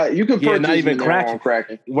 Like, you can purchase not even Kraken.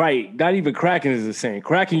 Kraken. Right. Not even Kraken is the same.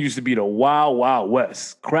 Kraken used to be the wild, wild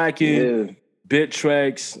west. Kraken,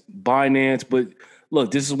 Bittrex, Binance. But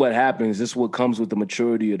look, this is what happens. This is what comes with the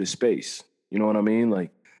maturity of the space. You know what I mean?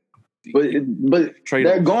 Like, but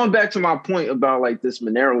that, going back to my point about like this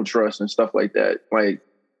Monero Trust and stuff like that, like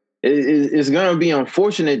it's gonna be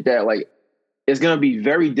unfortunate that like it's gonna be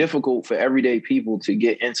very difficult for everyday people to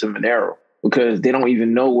get into Monero because they don't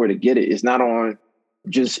even know where to get it. It's not on a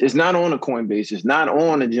Coinbase. It's not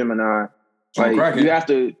on a Gemini. Like you have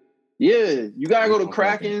to, you gotta go to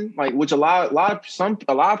Kraken, like which a lot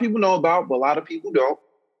of people know about, but a lot of people don't.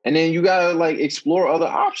 And then you gotta like explore other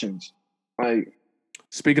options. Like,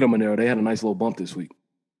 speaking of Monero, they had a nice little bump this week.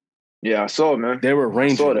 Yeah, I saw it, man. They were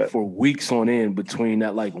ranging for weeks on end between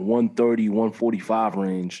that like 130, 145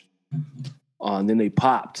 range. And then they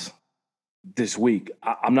popped this week.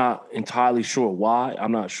 I'm not entirely sure why.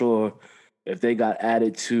 I'm not sure if they got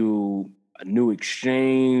added to a new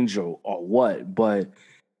exchange or what, but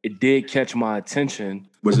it did catch my attention.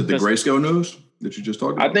 Was it the Grayscale news that you just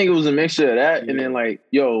talked about? I think it was a mixture of that. And then like,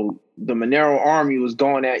 the Monero army was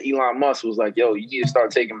going at Elon Musk, was like, you need to start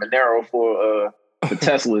taking Monero for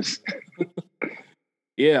Teslas.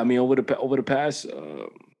 Yeah, I mean, over the past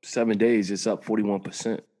 7 days, it's up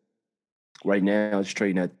 41%. Right now, it's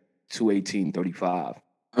trading at 218.35.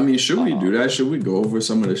 I mean, should we do that? Should we go over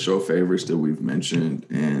some of the show favorites that we've mentioned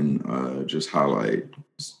and just highlight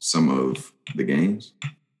some of the games?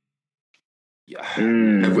 Yeah.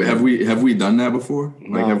 Have we done that before?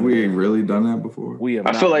 Like, have we really done that before? We have.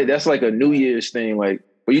 I feel like that's like a New Year's thing. Like,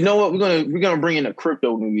 but you know what? We're gonna bring in a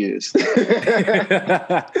crypto New Year's. Because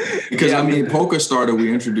I mean, Polka started.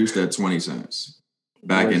 We introduced at 20 cents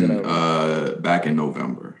back in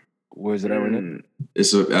November. Where's it at right now?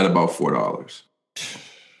 It's at about $4.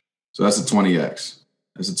 So that's a 20x.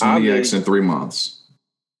 That's a 20x in 3 months.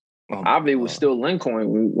 Aave was still Lincoin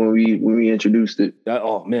when we introduced it.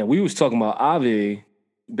 Oh man, we was talking about Aave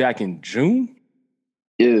back in June.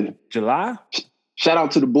 Yeah, July. Shout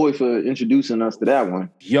out to the boy for introducing us to that one.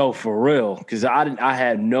 Yo, for real, because I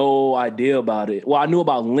had no idea about it. Well, I knew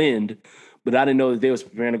about Lind, but I didn't know that they was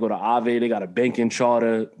preparing to go to Aave. They got a banking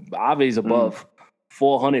charter. Aave's above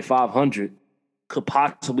 400, 500. Could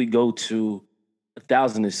possibly go to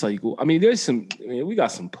 1,000 this cycle. I mean, we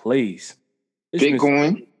got some plays.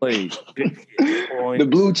 Bitcoin. Plays. Bitcoin. The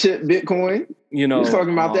blue chip Bitcoin. We was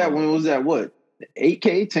talking about that when it was at what?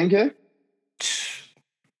 8K, 10K?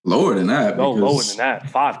 Lower than that. No, lower than that.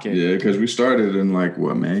 5K. Yeah, because we started in like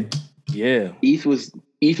what, May? Yeah. ETH was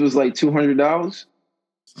like $200.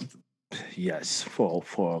 Yes, for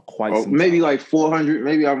quite some maybe time. like 400.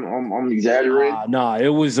 Maybe I'm exaggerating. Nah, it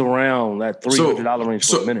was around that $300 range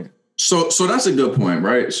for a minute. So that's a good point,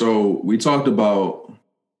 right? So we talked about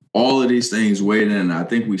all of these things weighed in. I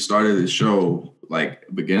think we started the show like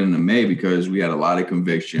beginning of May because we had a lot of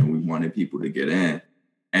conviction. We wanted people to get in.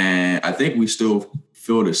 And I think we still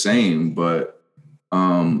feel the same. But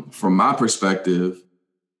from my perspective,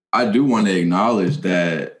 I do want to acknowledge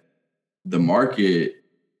that the market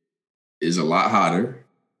is a lot hotter.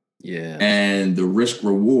 Yeah. And the risk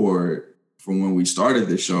reward from when we started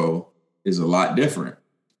the show is a lot different.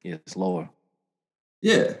 Yeah, it's lower.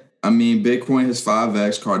 Yeah. I mean, Bitcoin has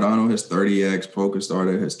 5x, Cardano has 30x,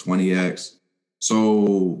 PokerStarter has 20x.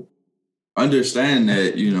 So understand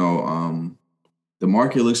that, the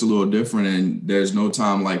market looks a little different and there's no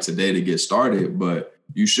time like today to get started, but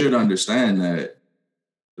you should understand that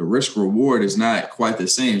the risk reward is not quite the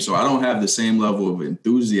same. So I don't have the same level of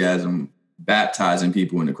enthusiasm baptizing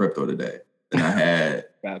people into crypto today than I had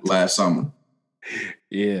last summer.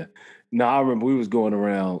 Yeah. No, I remember we was going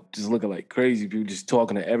around just looking like crazy people, just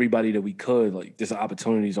talking to everybody that we could, like there's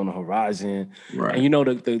opportunities on the horizon. Right. And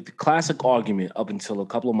the classic argument up until a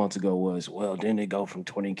couple of months ago was, well, didn't it go from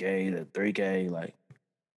 20K to 3K? Like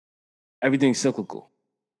everything's cyclical.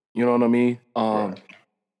 You know what I mean? Right.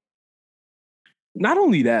 Not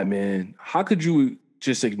only that, man, how could you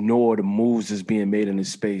just ignore the moves that's being made in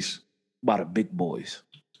this space by the big boys,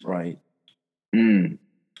 right?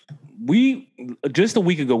 We just a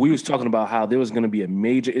week ago, we was talking about how there was going to be a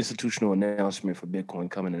major institutional announcement for Bitcoin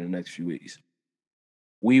coming in the next few weeks.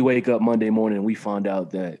 We wake up Monday morning and we find out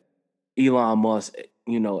that Elon Musk,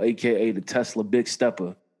 AKA the Tesla Big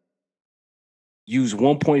Stepper, used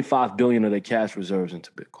 1.5 billion of their cash reserves into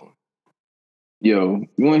Bitcoin. Yo,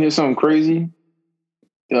 you want to hear something crazy?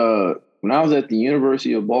 When I was at the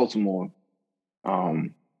University of Baltimore,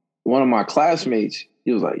 one of my classmates,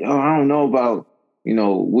 he was like, yo, I don't know about,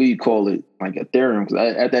 we call it like Ethereum.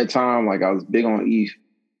 Because at that time, like I was big on ETH.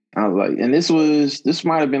 I was like, and this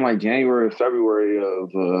might have been like January or February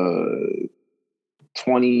of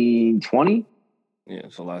 2020. Yeah,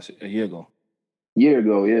 so a year ago.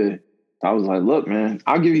 Yeah. I was like, look, man,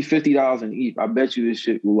 I'll give you $50 in ETH. I bet you this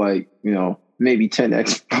shit will maybe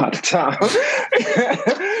 10x by the time.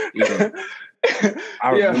 Yeah.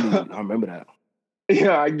 I remember that.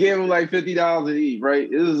 Yeah, I gave him like $50 in ETH, right?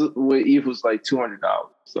 This is when ETH was like $200.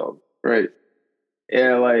 So, right.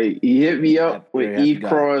 And like he hit me up with ETH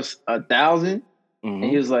cross 1,000. And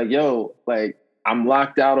he was like, yo, like I'm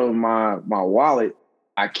locked out of my wallet.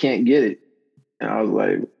 I can't get it. And I was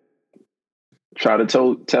like, try to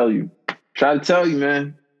tell you,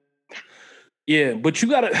 man. Yeah, but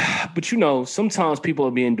sometimes people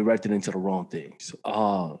are being directed into the wrong things.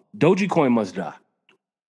 Dogecoin must die.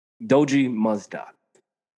 Doji must die.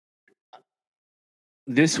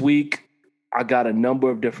 This week, I got a number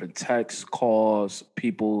of different texts, calls,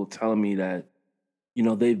 people telling me that,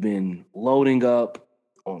 they've been loading up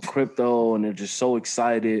on crypto and they're just so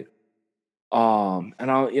excited. And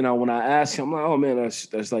when I asked him, I'm like, oh man,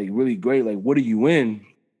 that's like really great. Like, what are you in?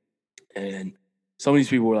 And some of these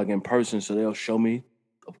people were like in person, so they'll show me,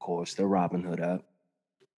 of course, their Robinhood app.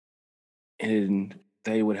 And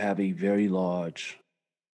they would have a very large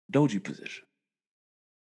Doji position.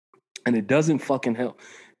 And it doesn't fucking help.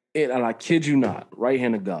 And I kid you not, right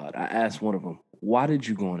hand of God, I asked one of them, why did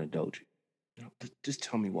you go into Doji? Just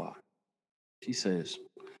tell me why. He says,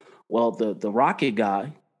 well, the rocket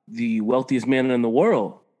guy, the wealthiest man in the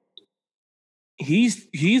world,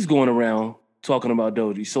 he's going around talking about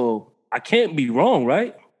Doji. So I can't be wrong,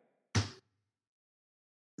 right? But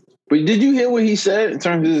did you hear what he said in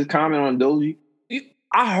terms of his comment on Doji?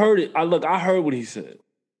 I heard it. I heard what he said.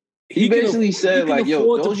 He basically said, like,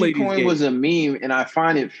 yo, Dogecoin was a meme, and I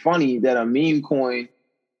find it funny that a meme coin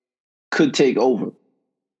could take over.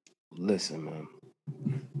 Listen, man.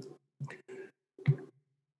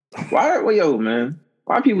 Why are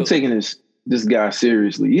people taking this guy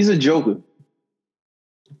seriously? He's a joker.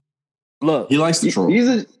 Look, he likes to troll.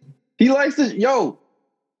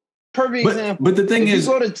 Perfect example. But the thing is,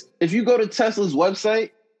 if you go to Tesla's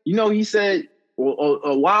website, he said, well,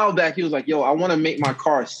 a while back, he was like, yo, I want to make my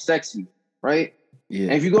car sexy, right? Yeah.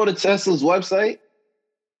 And if you go to Tesla's website,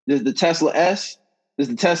 there's the Tesla S, there's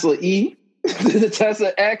the Tesla E, there's the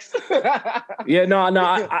Tesla X. Yeah, no,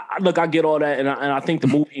 I get all that. And I think the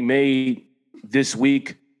move he made this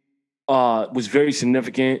week was very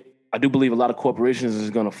significant. I do believe a lot of corporations is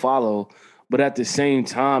going to follow. But at the same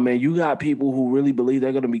time, man, you got people who really believe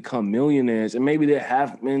they're going to become millionaires. And maybe there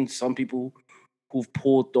have been some people who've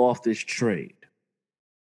pulled off this trade.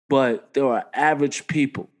 But there are average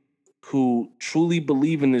people who truly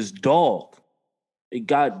believe in this dog. They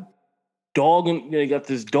got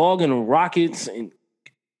this dog and rockets, and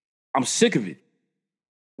I'm sick of it.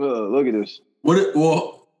 Look at this.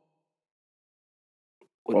 Oh,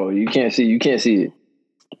 you can't see it.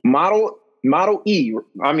 Model E.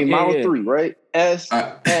 Model 3, right? S,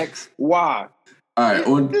 X, Y. All right.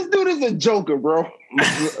 This dude is a joker, bro.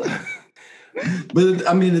 But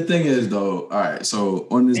I mean, the thing is, though, all right. So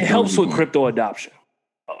on this, it helps with crypto adoption.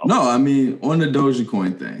 No, I mean on the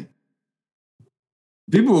Dogecoin thing,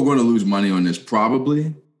 people are going to lose money on this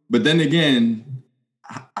probably. But then again,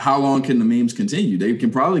 how long can the memes continue? They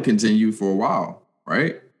can probably continue for a while,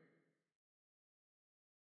 right?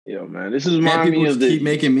 Yo, man, this is reminding me of keep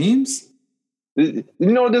making memes. You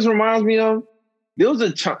know what this reminds me of? There was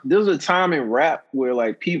a time in rap where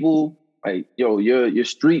like people like, yo, you're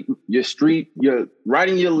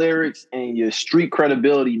writing your lyrics and your street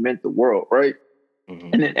credibility meant the world, right? Mm-hmm.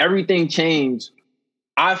 And then everything changed.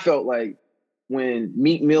 I felt like when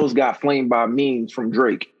Meek Mills got flamed by memes from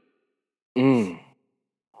Drake.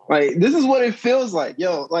 Like, this is what it feels like,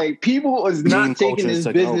 yo. Like, people is not taking this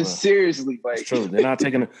business seriously. Like, it's true. They're not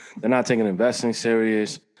taking investing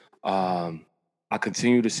serious. I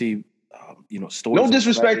continue to see, stories. No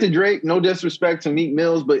disrespect to Drake, no disrespect to Meek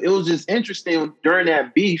Mills, but it was just interesting during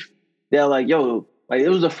that beef that, like, yo, like, it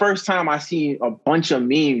was the first time I seen a bunch of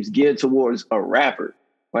memes geared towards a rapper.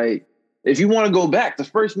 Like, if you want to go back, the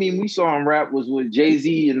first meme we saw on rap was with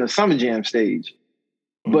Jay-Z in the Summer Jam stage.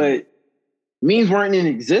 Mm-hmm. But memes weren't in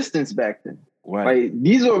existence back then. Right. Like,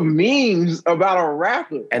 these are memes about a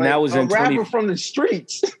rapper. And that was a rapper from the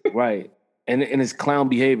streets. Right. And his clown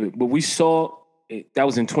behavior. But we saw that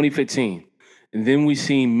was in 2015. And then we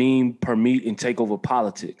seen meme permeate and take over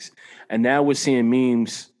politics. And now we're seeing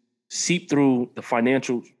memes seep through the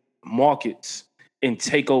financial markets and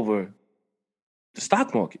take over the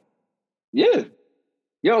stock market. Yeah.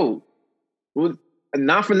 Yo, well,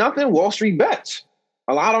 not for nothing, Wall Street bets.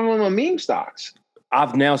 A lot of them are meme stocks.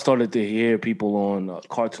 I've now started to hear people on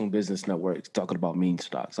Cartoon Business Network talking about meme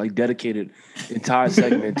stocks, like dedicated entire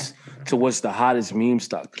segments to what's the hottest meme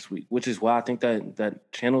stock this week, which is why I think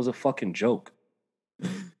that channel's a fucking joke.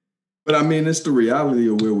 But I mean, it's the reality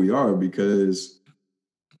of where we are, because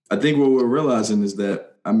I think what we're realizing is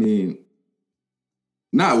that, I mean,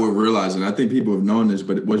 not what we're realizing, I think people have known this,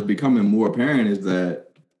 but what's becoming more apparent is that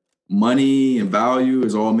money and value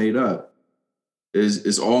is all made up.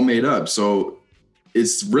 It's all made up. So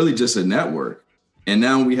it's really just a network. And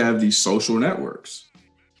now we have these social networks.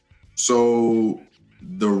 So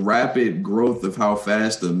the rapid growth of how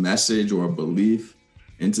fast a message or a belief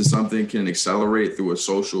into something can accelerate through a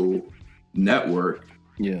social network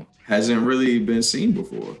hasn't really been seen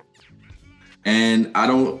before. And I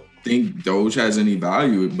don't think Doge has any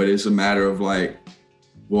value, but it's a matter of like,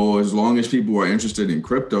 well, as long as people are interested in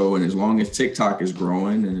crypto, and as long as TikTok is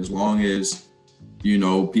growing, and as long as,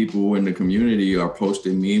 people in the community are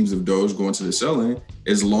posting memes of Doge going to the ceiling,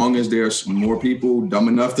 as long as there's more people dumb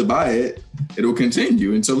enough to buy it, it'll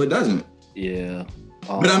continue until it doesn't. Yeah.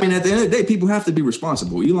 But I mean, at the end of the day, people have to be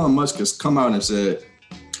responsible. Elon Musk has come out and said,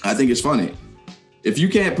 I think it's funny. If you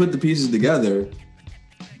can't put the pieces together,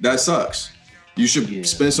 that sucks. You should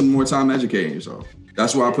spend some more time educating yourself.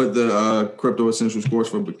 That's why I put the Crypto Essentials course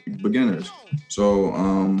for beginners.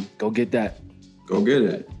 So go get that. Go get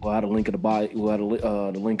it. We'll have a link in the bio. We'll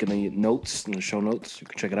have the link in the notes, in the show notes. You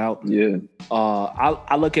can check it out. Yeah.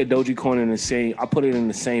 I look at Dogecoin in the same. I put it in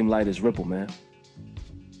the same light as Ripple, man.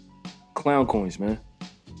 Clown coins, man.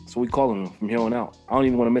 That's what we calling them from here on out. I don't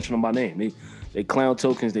even want to mention them by name. They clown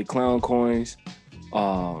tokens. They clown coins.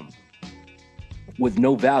 With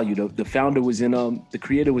no value. The founder was in the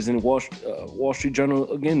creator was in Wall Street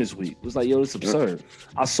Journal again this week. It was like, yo, it's absurd.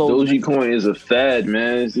 I sold Dogecoin is a fad,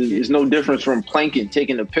 man. It's no difference from planking,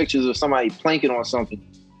 taking the pictures of somebody planking on something.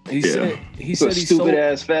 He said he stupid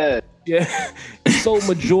ass fad. Yeah, he sold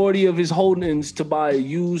majority of his holdings to buy a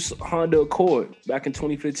used Honda Accord back in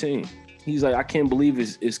 2015. He's like, I can't believe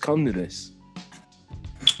it's come to this.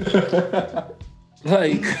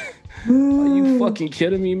 Like, are you fucking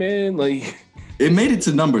kidding me, man? Like, it made it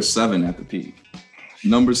to number 7 at the peak.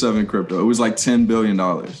 Number 7 crypto. It was like $10 billion.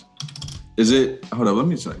 Is it? Hold up, let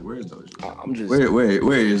me check. Where is Doge? I'm just.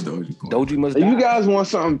 Where is Doge? Doge must. You guys want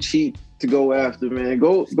something cheap to go after, man?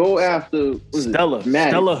 Go after Stella.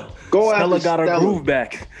 Stella got her groove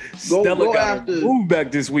back. Stella got her groove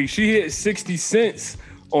back this week. She hit 60 cents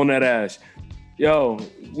on that ass. Yo,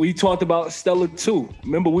 we talked about Stella too.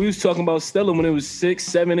 Remember, we was talking about Stella when it was 6,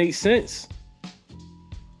 7, 8 cents.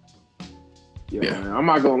 Yeah, man, I'm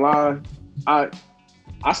not gonna lie.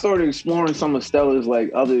 I started exploring some of Stella's like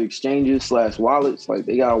other exchanges / wallets. Like,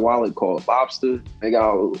 they got a wallet called Lobster. They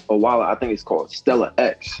got a wallet, I think it's called Stella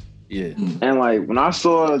X. Yeah. And like, when I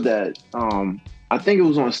saw that, I think it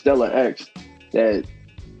was on Stella X that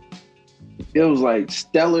it was like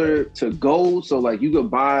stellar to gold. So like, you could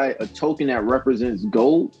buy a token that represents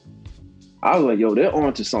gold. I was like, yo, they're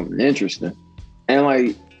onto something interesting. And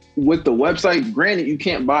like, with the website, granted, you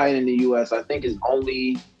can't buy it in the US. I think it's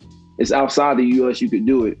only it's outside the US you could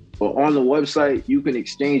do it. But on the website, you can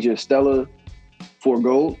exchange your Stellar for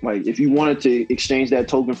gold. Like if you wanted to exchange that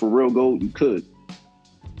token for real gold, you could.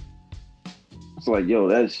 It's like, yo,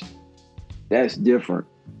 that's different.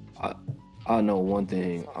 I know one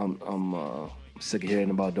thing. I'm sick of hearing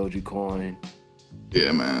about Dogecoin.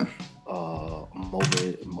 Yeah, man.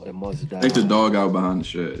 It must die. Take the dog out behind the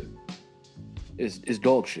shed. It's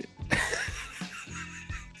dog shit.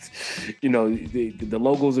 You know, the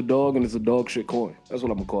logo's a dog and it's a dog shit coin. That's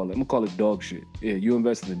what I'm gonna call it. I'm gonna call it dog shit. Yeah, you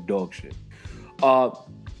invested in dog shit.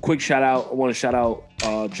 Quick shout out. I want to shout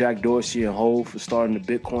out Jack Dorsey and Hov for starting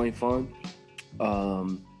the Bitcoin fund.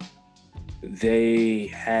 They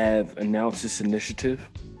have announced this initiative,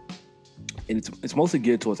 and it's mostly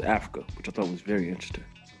geared towards Africa, which I thought was very interesting.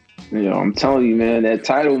 Yeah, I'm telling you, man, that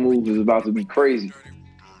title move is about to be crazy.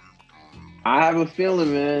 I have a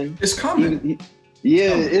feeling, man. It's coming.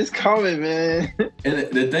 It's coming, man. And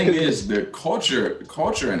the thing is, the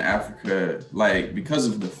culture in Africa, like, because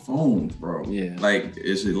of the phones, bro. Yeah. Like,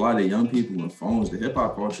 it's a lot of young people with phones. The hip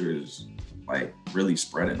hop culture is like really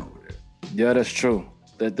spreading over there. Yeah, that's true.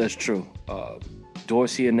 That's true.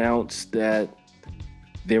 Dorsey announced that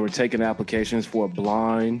they were taking applications for a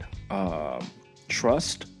blind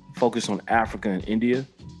trust focused on Africa and India,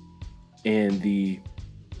 and the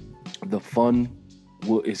fund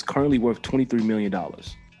is currently worth $23 million.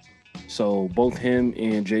 So both him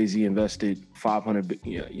and Jay-Z invested 500.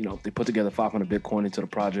 You know, they put together 500 Bitcoin into the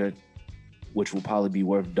project, which will probably be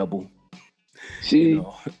worth double. See, you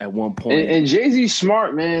know, at one point. And Jay-Z's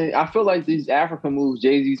smart, man. I feel like these African moves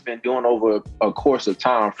Jay-Z's been doing over a course of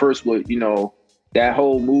time. First with, you know, that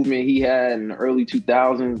whole movement he had in the early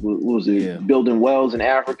 2000s was building wells in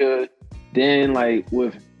Africa. Then like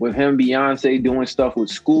with him, Beyonce doing stuff with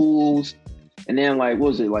schools. And then like, what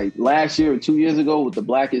was it, like last year or 2 years ago with the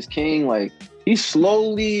Black is King? Like he's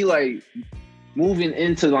slowly like moving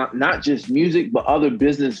into not just music, but other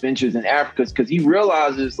business ventures in Africa, because he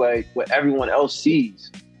realizes like what everyone else sees,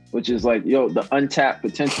 which is like, yo, the untapped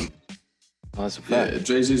potential. Oh, that's a fact. Yeah,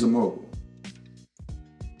 Jay-Z's a mogul.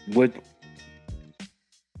 What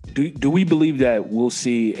do we believe that we'll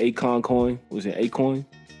see Akon coin, was it Acoin,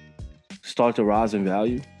 start to rise in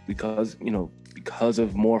value because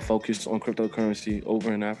of more focus on cryptocurrency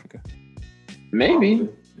over in Africa? Maybe.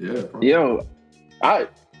 Yeah. Probably. Yo,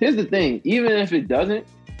 here's the thing. Even if it doesn't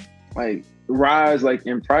like rise like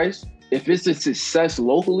in price, if it's a success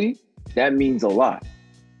locally, that means a lot.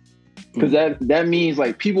 Because that means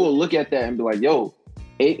like people will look at that and be like, yo,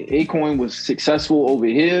 Acoin was successful over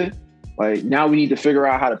here. Like now we need to figure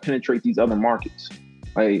out how to penetrate these other markets.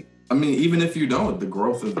 Like, I mean, even if you don't, the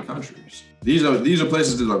growth of the countries. These are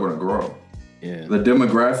places that are going to grow. Yeah. The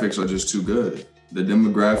demographics are just too good. The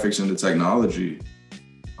demographics and the technology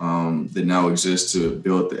that now exists to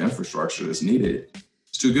build the infrastructure that's needed,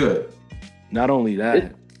 it's too good. Not only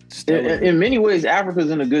that, in many ways,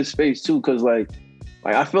 Africa's in a good space too, because like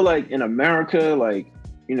I feel like in America, like,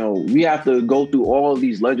 you know, we have to go through all of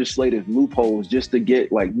these legislative loopholes just to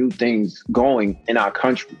get like new things going in our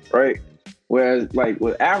country, right? Whereas like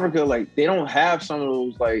with Africa, like they don't have some of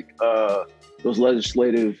those like those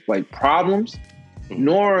legislative like problems,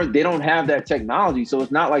 nor they don't have that technology. So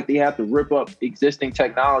it's not like they have to rip up existing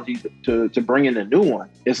technology to bring in a new one.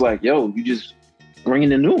 It's like, yo, you just bring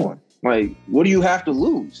in a new one. Like, what do you have to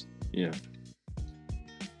lose? Yeah.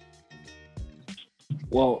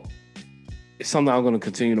 Well, it's something I'm going to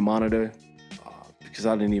continue to monitor because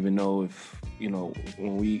I didn't even know if, you know,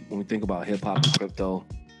 when we think about hip hop and crypto,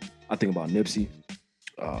 I think about Nipsey.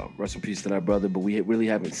 Rest in peace to that brother, but we really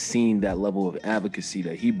haven't seen that level of advocacy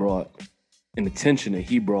that he brought and attention that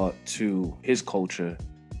he brought to his culture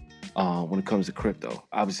when it comes to crypto.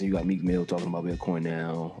 Obviously, you got Meek Mill talking about Bitcoin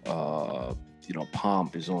now. You know,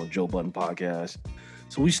 Pomp is on Joe Budden podcast.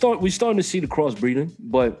 So we're starting to see the crossbreeding,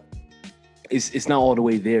 but it's not all the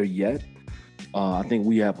way there yet. I think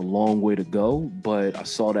we have a long way to go, but I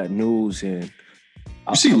saw that news and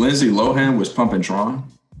you see Lindsay Lohan was pumping Tron.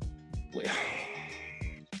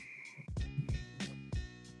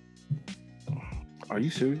 Are you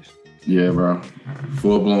serious? Yeah, bro.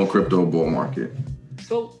 Full-blown crypto bull market.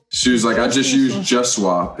 So she was like, I just used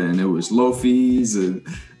JustSwap and it was low fees and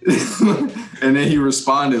and then he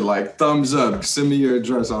responded like, thumbs up, send me your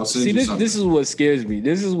address, I'll send you something. This is what scares me.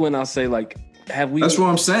 This is when I say like, have we? That's what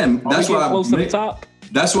I'm saying. That's why close to the top.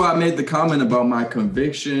 That's why I made the comment about my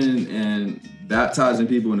conviction and baptizing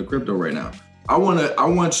people into crypto right now. I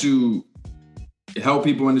want to help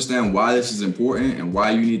people understand why this is important and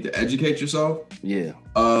why you need to educate yourself. Yeah.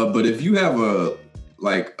 But if you have $1,000,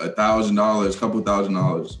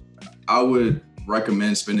 $2,000, I would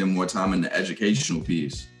recommend spending more time in the educational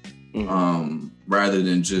piece rather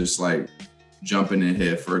than just like jumping in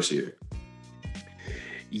head first here.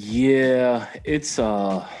 Yeah, it's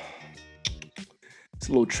a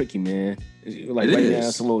little tricky, man. Like right now,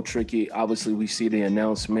 it's a little tricky. Obviously, we see the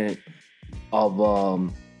announcement of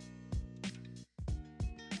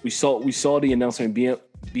we saw the announcement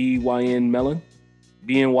BNY Mellon,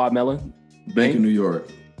 Bank of New York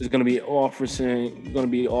is going to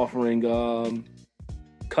be offering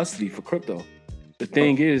custody for crypto. The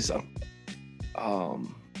thing is, I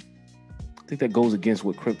think that goes against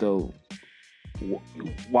what crypto,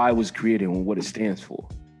 why it was created and what it stands for.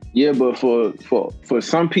 Yeah, but for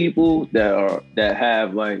some people that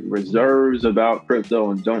have like reserves about crypto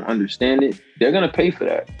and don't understand it, they're gonna pay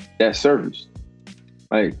for that service.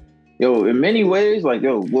 Like, in many ways, like,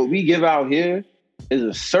 what we give out here is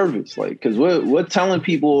a service. Like, because we're telling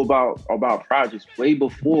people about projects way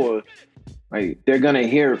before like they're gonna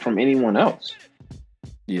hear it from anyone else.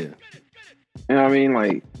 Yeah. And I mean,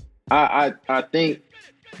 like, I think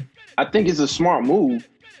it's a smart move.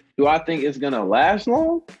 Do I think it's gonna last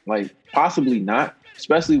long? Like, possibly not,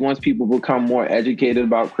 especially once people become more educated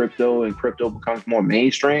about crypto and crypto becomes more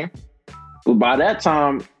mainstream. But by that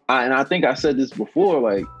time, I think I said this before,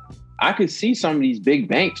 like, I could see some of these big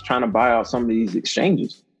banks trying to buy out some of these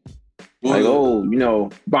exchanges. Well,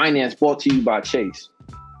 like, Binance brought to you by Chase.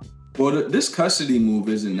 Well, this custody move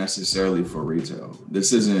isn't necessarily for retail.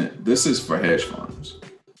 This is for hedge funds.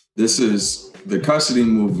 This is the custody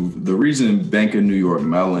move. The reason Bank of New York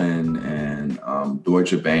Mellon and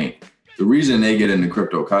Deutsche Bank, the reason they get into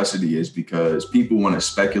crypto custody is because people want to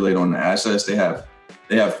speculate on the assets. They have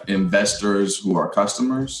investors who are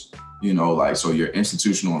customers, so your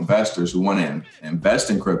institutional investors who want to invest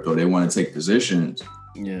in crypto, they want to take positions.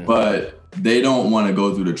 Yeah. But they don't want to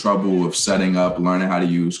go through the trouble of setting up, learning how to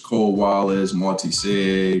use cold wallets,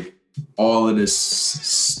 multi-sig, all of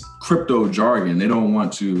this crypto jargon. They don't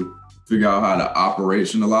want to figure out how to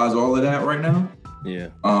operationalize all of that right now. Yeah.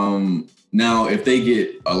 Now, if they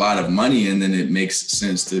get a lot of money and then it makes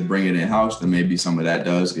sense to bring it in-house, then maybe some of that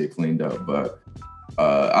does get cleaned up. But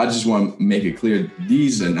I just want to make it clear,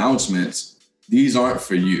 these announcements, these aren't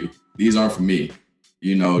for you. These aren't for me.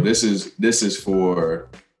 This is for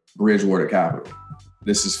Bridgewater Capital.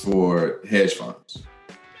 This is for hedge funds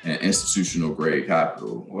and institutional grade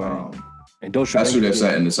capital. Wow. And Deutsche That's Bank, who they're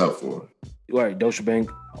setting this up for. Right. Deutsche Bank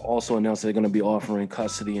also announced they're going to be offering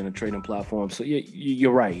custody in a trading platform. So yeah,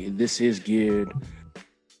 you're right. This is geared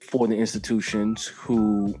for the institutions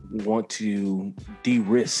who want to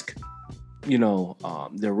de-risk,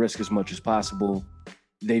 their risk as much as possible.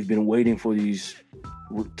 They've been waiting for these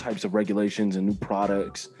types of regulations and new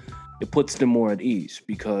products. It puts them more at ease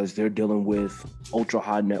because they're dealing with ultra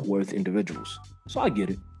high net worth individuals. So I get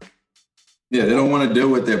it. Yeah, they don't want to deal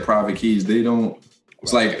with their private keys. They don't.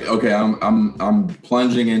 It's like, okay, I'm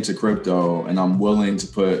plunging into crypto and I'm willing to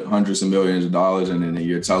put hundreds of millions of dollars in it, and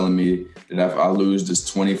you're telling me that if I lose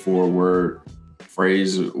this 24-word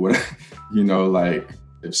phrase, like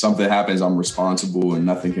if something happens, I'm responsible and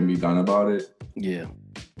nothing can be done about it. Yeah.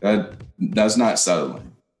 That's not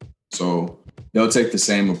settling. So they'll take the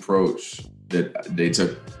same approach that they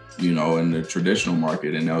took, in the traditional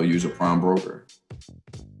market, and they'll use a prime broker.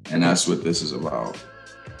 And that's what this is about.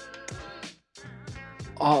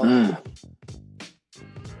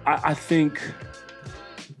 I think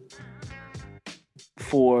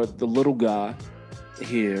for the little guy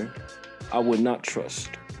here, I would not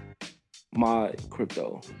trust my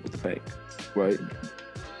crypto with the bank, right?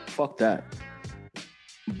 Fuck that.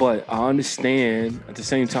 But I understand at the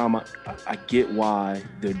same time, I get why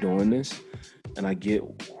they're doing this, and I get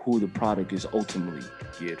who the product is ultimately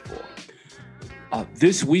geared for.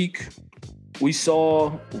 This week, we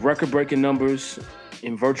saw record-breaking numbers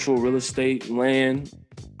in virtual real estate land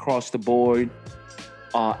across the board.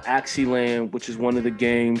 Axie Land, which is one of the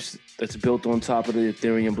games that's built on top of the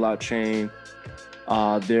Ethereum blockchain.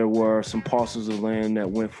 There were some parcels of land that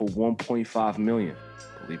went for $1.5 million,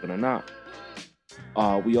 believe it or not.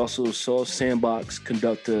 We also saw Sandbox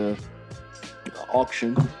conduct an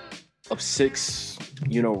auction of 6,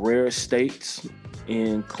 rare estates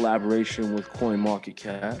in collaboration with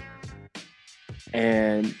CoinMarketCap.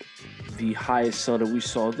 And the highest sale that we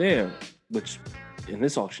saw there, which in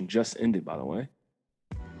this auction just ended, by the way,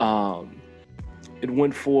 it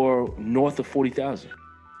went for north of $40,000,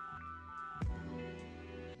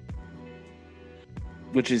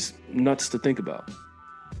 which is nuts to think about.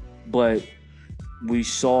 But we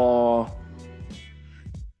saw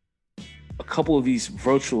a couple of these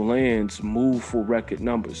virtual lands move for record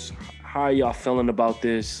numbers. How are y'all feeling about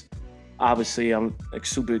this? Obviously, I'm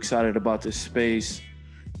super excited about this space.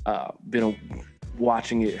 Been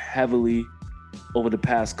watching it heavily over the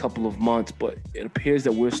past couple of months, but it appears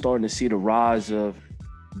that we're starting to see the rise of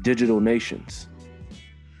digital nations.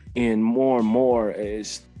 And more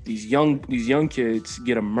as these young kids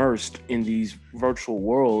get immersed in these virtual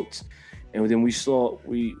worlds, and then we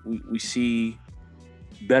see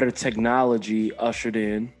better technology ushered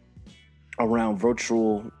in around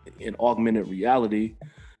virtual and augmented reality,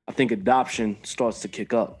 I think adoption starts to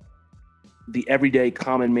kick up. The everyday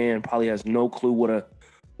common man probably has no clue what a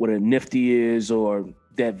Nifty is, or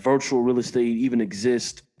that virtual real estate even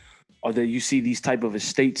exists, or that you see these type of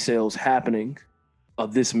estate sales happening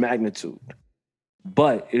of this magnitude.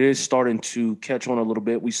 But it is starting to catch on a little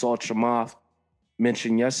bit. We saw Chamath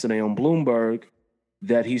mention yesterday on Bloomberg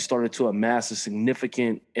that he started to amass a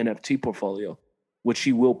significant NFT portfolio, which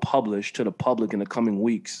he will publish to the public in the coming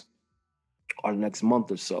weeks or next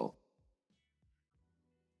month or so.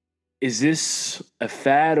 Is this a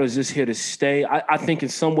fad, or is this here to stay? I think in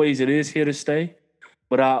some ways it is here to stay,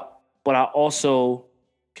 but I also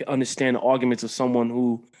can understand the arguments of someone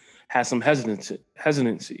who has some hesitancy.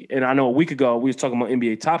 And I know a week ago we were talking about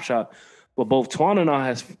NBA Top Shot, but both Twan and I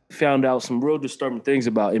has found out some real disturbing things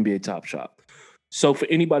about NBA Top Shot. So for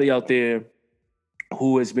anybody out there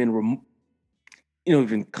who has been,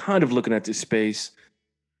 even kind of looking at this space,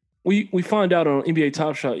 we find out on NBA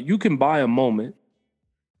Top Shot you can buy a moment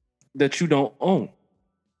that you don't own,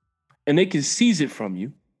 and they can seize it from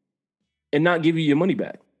you and not give you your money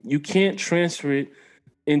back. You can't transfer it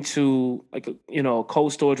into like a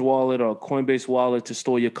cold storage wallet or a Coinbase wallet to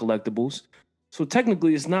store your collectibles. So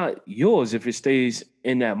technically it's not yours if it stays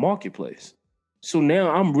in that marketplace. So now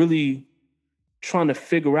I'm really trying to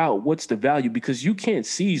figure out what's the value, because you can't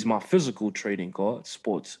seize my physical trading cards,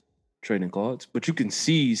 sports trading cards, but you can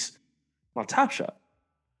seize my Top Shot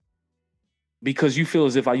because you feel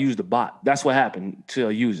as if I used a bot. That's what happened to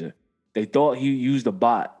a user. They thought he used a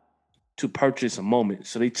bot to purchase a moment.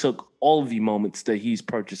 So they took all of the moments that he's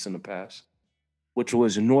purchased in the past, which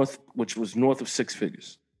was north of 6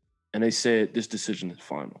 figures. And they said this decision is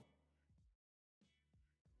final.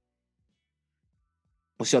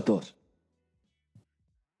 What's your thoughts?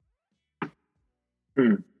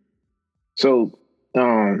 So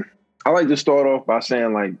I like to start off by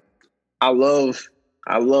saying, like, I love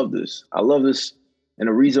this. I love this. And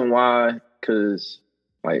the reason why, because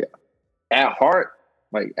like at heart,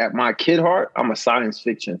 like at my kid heart, I'm a science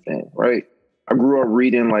fiction fan, right? I grew up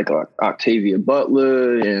reading like Octavia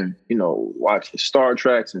Butler and, watching Star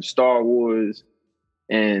Treks and Star Wars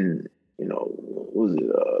and,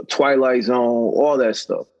 Twilight Zone, all that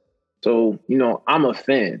stuff. So, I'm a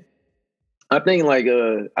fan. I think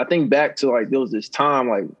back to like, there was this time,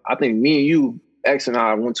 like, I think me and you, X and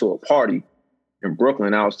I went to a party in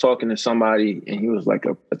Brooklyn. I was talking to somebody and he was like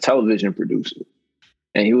a television producer.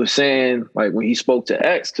 And he was saying, like, when he spoke to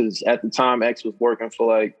X, because at the time X was working for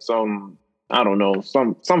like some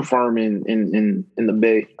firm in the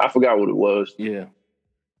Bay. I forgot what it was. Yeah.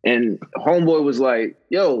 And homeboy was like,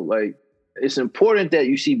 yo, like, it's important that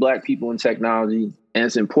you see Black people in technology, and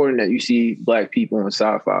it's important that you see Black people in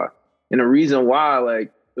sci-fi. And the reason why,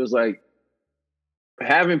 like, it was like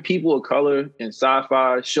having people of color in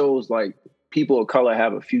sci-fi shows like people of color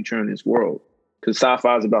have a future in this world, because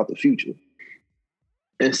sci-fi is about the future.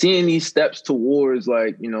 And seeing these steps towards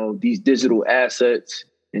like, these digital assets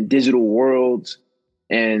and digital worlds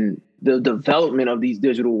and the development of these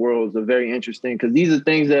digital worlds are very interesting, because these are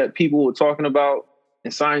things that people were talking about in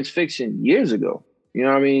science fiction years ago. You know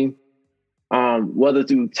what I mean? Whether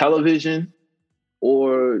through television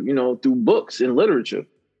or, through books and literature.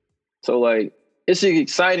 So like, it's an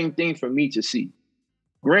exciting thing for me to see.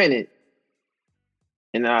 Granted,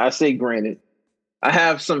 and I say granted, I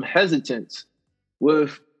have some hesitance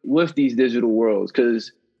with these digital worlds,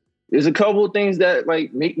 because there's a couple of things that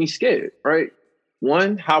like make me scared, right?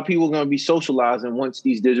 One, how people are going to be socializing once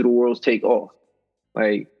these digital worlds take off.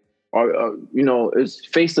 Like, is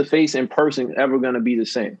face-to-face in person ever going to be the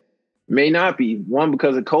same? May not be. One,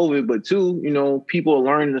 because of COVID, but two, people are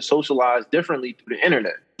learning to socialize differently through the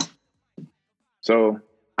internet. So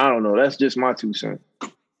I don't know. That's just my 2 cents.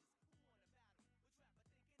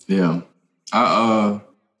 Yeah.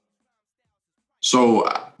 So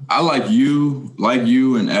I like you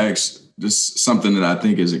and X, this is something that I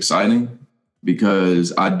think is exciting,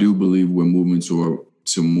 because I do believe we're moving to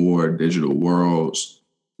more digital worlds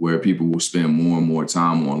where people will spend more and more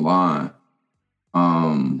time online.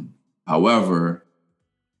 However,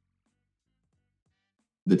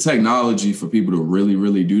 the technology for people to really,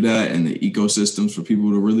 really do that, and the ecosystems for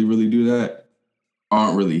people to really, really do that,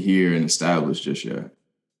 aren't really here and established just yet.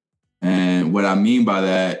 And what I mean by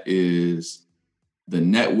that is the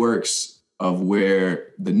networks of where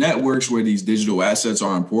the networks where these digital assets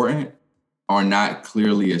are important are not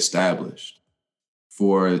clearly established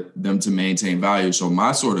for them to maintain value. So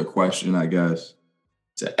my sort of question, I guess,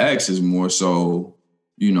 to X is more so,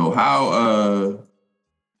 you know, how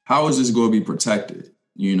is this going to be protected?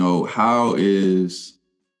 You know, how are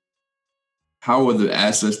the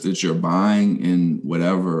assets that you're buying in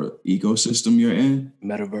whatever ecosystem you're in?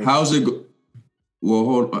 Metaverse. How's it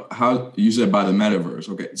well, how you said by the metaverse.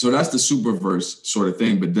 Okay. So that's the superverse sort of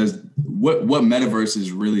thing. But what metaverse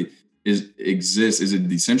exists? Is it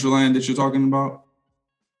Decentraland that you're talking about?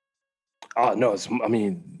 No,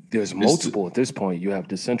 there's multiple at this point. You have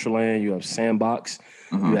Decentraland, you have Sandbox,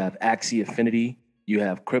 you have Axie Infinity, you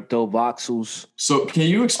have Crypto Voxels. So can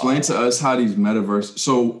you explain to us how these metaverses,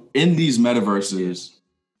 so in these metaverses,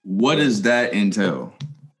 what does that entail?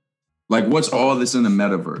 Like, what's all this in the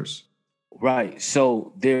metaverse? Right.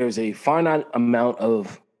 So there's a finite amount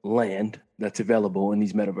of land that's available in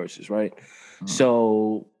these metaverses, right?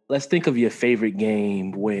 So let's think of your favorite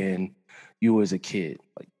game when you was a kid,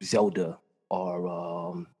 like Zelda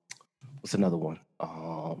or what's another one?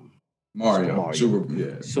 Mario.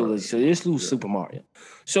 So let's lose Super Mario.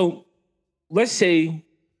 So let's say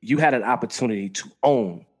you had an opportunity to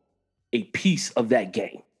own a piece of that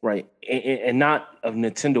game, right? And not of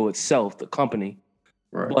Nintendo itself, the company,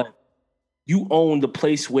 right? But you own the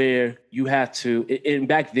place where you have to, and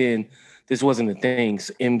back then, this wasn't a thing,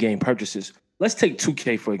 in-game purchases. Let's take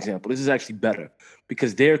 2K, for example. This is actually better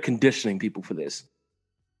because they're conditioning people for this.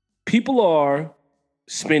 People are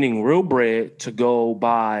spending real bread to go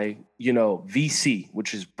buy, VC,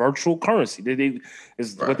 which is virtual currency.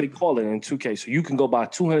 Is what they call it in 2K. So you can go buy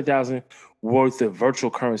 200,000 worth of virtual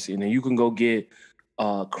currency, and then you can go get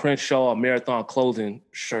a Crenshaw Marathon Clothing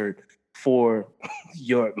shirt for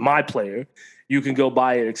my player. You can go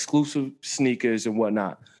buy exclusive sneakers and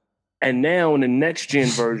whatnot. And now in the next gen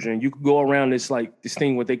version, you can go around this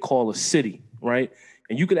thing what they call a city, right?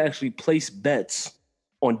 And you could actually place bets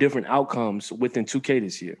on different outcomes within 2K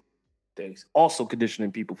this year. They're also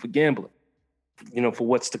conditioning people for gambling, for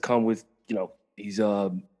what's to come with, these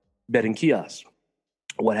betting kiosks,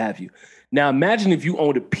 what have you. Now imagine if you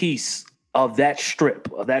owned a piece of that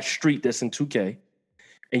strip, of that street that's in 2K,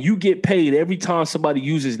 and you get paid every time somebody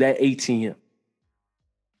uses that ATM.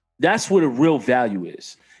 That's where the real value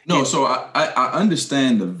is. No, so I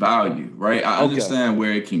understand the value, right? I understand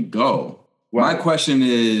where it can go. Right. My question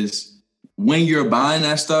is, when you're buying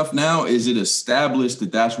that stuff now, is it established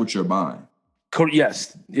that that's what you're buying?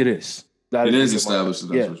 Yes, it is. It is established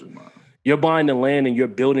that that's what you're buying. You're buying the land and you're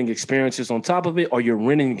building experiences on top of it, or you're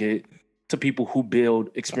renting it to people who build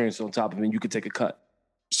experiences on top of it, and you could take a cut.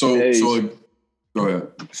 So go ahead.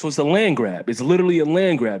 So it's a land grab. It's literally a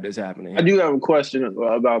land grab that's happening. I do have a question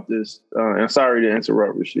about this. And sorry to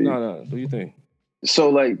interrupt, Rashid. No. What do you think?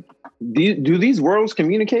 So, do these worlds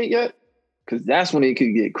communicate yet? Because that's when it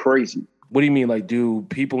could get crazy. What do you mean? Like, do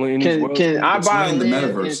people in these worlds? Can I buy the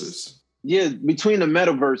land metaverses? Between the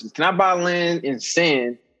metaverses. Can I buy land in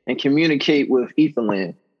sand and communicate with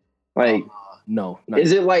Etherland? No.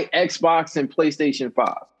 Is it like Xbox and PlayStation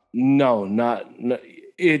 5? No.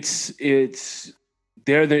 It's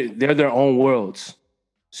they're their own worlds.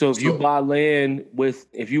 So if you buy land in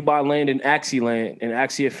Axie Land and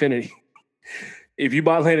Axie Infinity, if you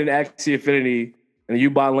buy land in Axie Infinity and you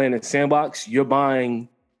buy land in Sandbox, you're buying,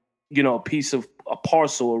 a piece of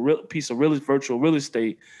virtual real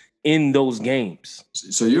estate in those games.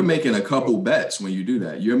 So you're making a couple bets when you do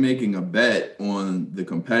that. You're making a bet on the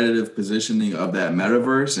competitive positioning of that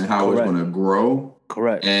metaverse and how it's going to grow.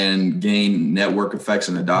 Correct. And gain network effects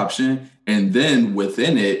and adoption. And then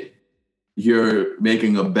within it, you're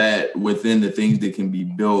making a bet within the things that can be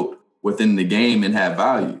built within the game and have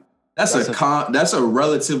value. That's a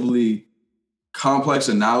relatively complex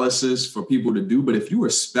analysis for people to do. But if you were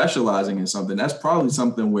specializing in something, that's probably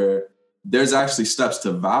something where there's actually steps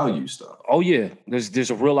to value stuff. Oh yeah,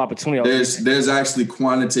 there's a real opportunity. There's actually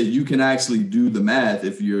quantitative. You can actually do the math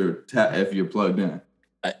if you're plugged in.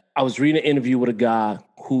 I was reading an interview with a guy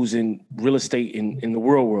who's in real estate in the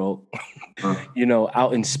real world,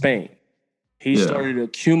 out in Spain. He started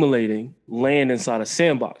accumulating land inside a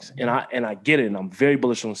Sandbox, and I get it, and I'm very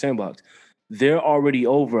bullish on Sandbox. They're already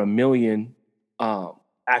over 1 million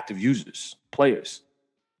active users, players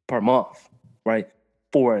per month, right?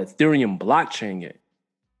 For an Ethereum blockchain game,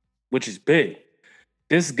 which is big.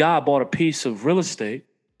 This guy bought a piece of real estate,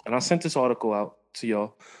 and I sent this article out to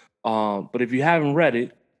y'all. But if you haven't read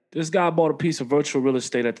it, this guy bought a piece of virtual real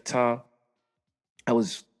estate at the time. That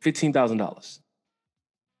was $15,000.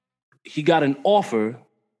 He got an offer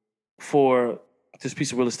for this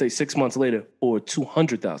piece of real estate 6 months later for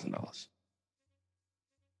 $200,000.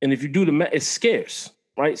 And if you do the math, it's scarce,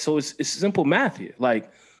 right? So it's simple math here.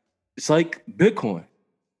 Like, it's like Bitcoin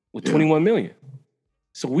with 21 million.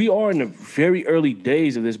 So we are in the very early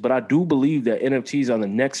days of this, but I do believe that NFTs are the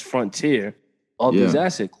next frontier of this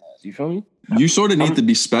asset class. You feel me? You sort of need to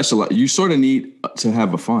be specialized. You sort of need to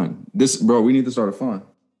have a fund. We need to start a fund.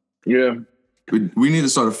 Yeah. We need to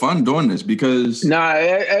start a fund doing this because...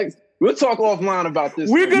 We'll talk offline about this.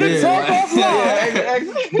 We're going to talk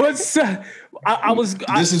offline. But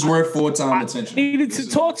this is worth full-time attention. I needed to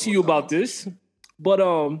talk to you about this, but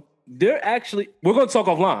we're going to talk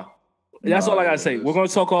offline. That's all I got to say. We're going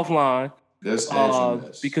to talk offline.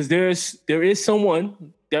 Because there is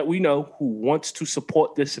someone that we know who wants to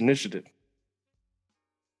support this initiative.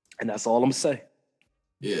 And that's all I'm going to say.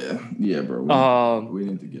 Yeah, bro. We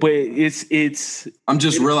need to get. But it's. I'm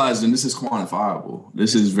just realizing this is quantifiable.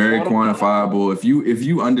 This is very quantifiable. If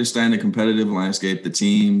you understand the competitive landscape, the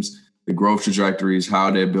teams, the growth trajectories,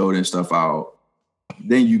 how they're building stuff out,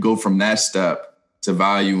 then you go from that step to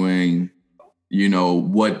valuing,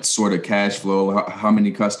 what sort of cash flow, how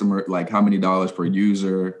many customers, like how many dollars per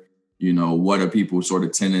user, what are people sort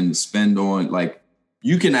of tending to spend on? Like,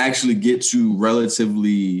 you can actually get to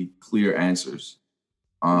relatively clear ansors.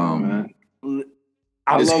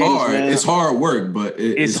 It's hard. It's hard work, but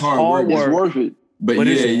it's hard work. It's worth it. But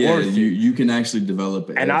you can actually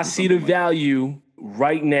develop it. And I see the value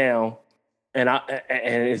right now, and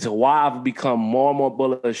it's why I've become more and more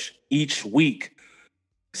bullish each week,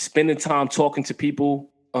 spending time talking to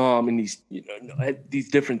people in these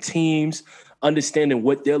different teams, understanding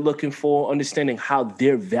what they're looking for, understanding how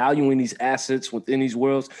they're valuing these assets within these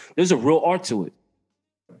worlds. There's a real art to it.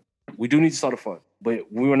 We do need to start a fund.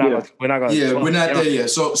 But we're not going to. Yeah, we're not there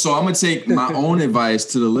yet. So I'm going to take my own advice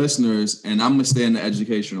to the listeners, and I'm going to stay in the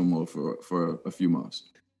educational mode for a few months.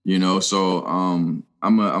 So I'm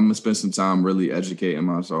going to spend some time really educating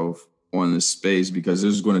myself on this space because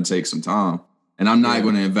this is going to take some time, and I'm not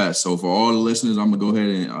going to invest. So for all the listeners, I'm going to go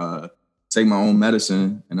ahead and take my own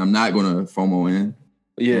medicine, and I'm not going to FOMO in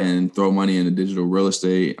and throw money into digital real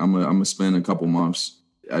estate. I'm going to spend a couple months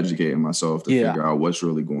educating myself to figure out what's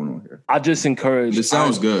really going on here. I just encourage. It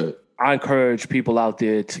sounds good. I encourage people out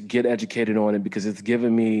there to get educated on it because it's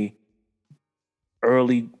giving me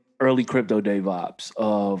early crypto day vibes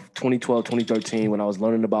of 2012, 2013 when I was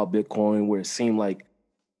learning about Bitcoin, where it seemed like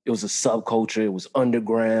it was a subculture, it was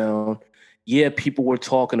underground. Yeah, people were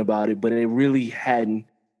talking about it, but it really hadn't.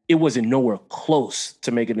 It wasn't nowhere close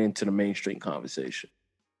to making it into the mainstream conversation.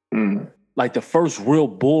 Like the first real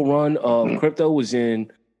bull run of crypto was in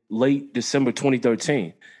late December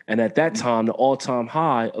 2013. And at that time, the all-time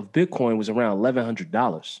high of Bitcoin was around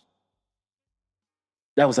 $1,100.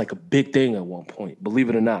 That was like a big thing at one point, believe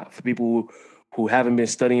it or not, for people who haven't been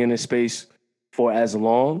studying this space for as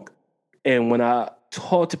long. And when I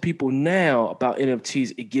talk to people now about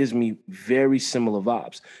NFTs, it gives me very similar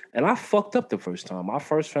vibes. And I fucked up the first time. I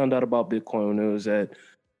first found out about Bitcoin when it was at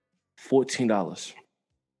 $14.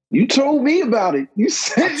 You told me about it. You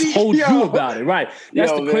said I told you about it, right?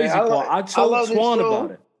 That's the crazy part. I told Swan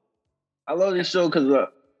about it. I love this show because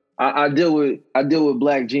I deal with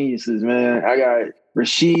black geniuses, man. I got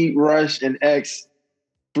Rashid, Rush, and X,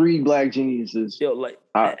 3 black geniuses.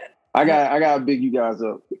 I gotta big you guys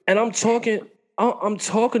up. And I'm talking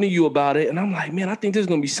to you about it, and I'm like, man, I think there's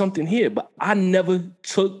gonna be something here, but I never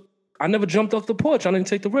jumped off the porch. I didn't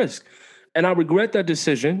take the risk. And I regret that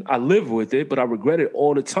decision. I live with it, but I regret it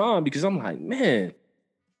all the time because I'm like, man,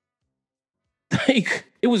 like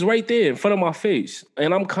it was right there in front of my face.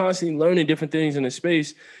 And I'm constantly learning different things in the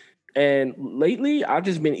space. And lately, I've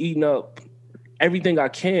just been eating up everything I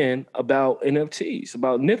can about NFTs,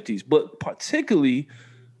 about Nifties. But particularly,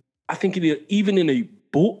 I think even in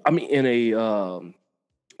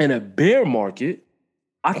a bear market,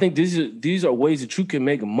 I think these are ways that you can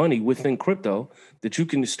make money within crypto, that you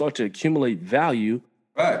can start to accumulate value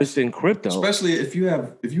within crypto. Especially if you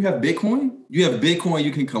have Bitcoin,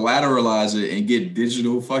 you can collateralize it and get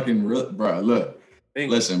digital fucking bro. Look,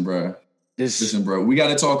 listen, bro. We got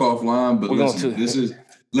to talk offline, but listen,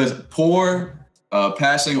 poor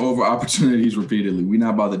passing over opportunities repeatedly. We're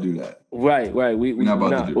not about to do that. Right. We're not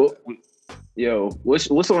about to do that. Yo,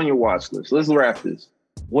 what's on your watch list? Let's wrap this.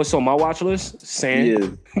 What's on my watch list?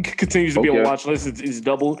 Sand continues to be on the watch list. It's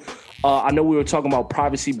doubled. I know we were talking about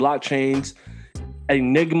privacy blockchains.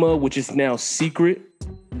 Enigma, which is now Secret,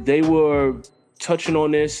 they were touching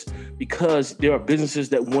on this because there are businesses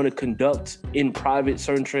that want to conduct in private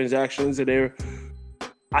certain transactions. And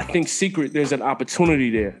I think Secret, there's an opportunity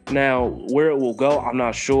there. Now, where it will go, I'm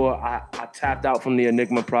not sure. I tapped out from the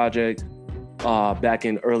Enigma project back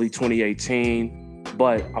in early 2018.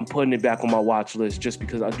 but I'm putting it back on my watch list just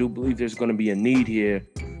because I do believe there's going to be a need here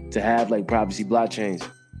to have like privacy blockchains.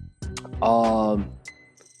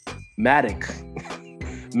 Matic.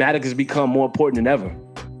 Matic has become more important than ever.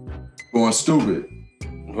 Going stupid.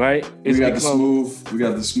 Right? We got the smooth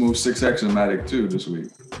 6X in Matic too this week.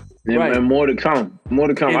 And more to come.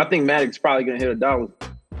 I think Matic's probably gonna hit $1,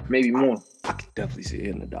 maybe more. I could definitely see it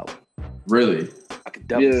hitting $1. Really? I could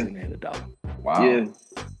definitely see it hitting $1. Wow. Yeah.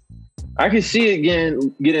 I can see it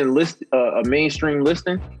getting a mainstream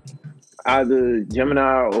listing, either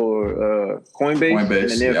Gemini or Coinbase in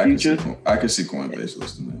the near future. I could see Coinbase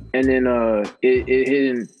listing that. And then it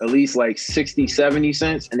hitting at least like 60, 70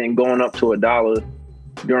 cents and then going up to $1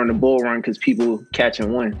 during the bull run because people catch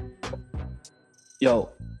and win. Yo.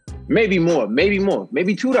 Maybe more, maybe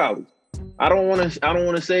 $2. I don't want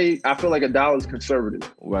to say. I feel like $1 is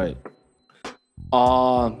conservative. Right.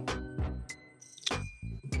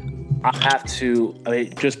 I have to. I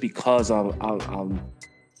mean, just because I'm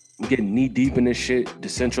getting knee deep in this shit,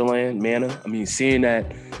 Decentraland, Mana. I mean, seeing that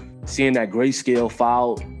Grayscale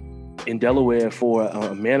filed in Delaware for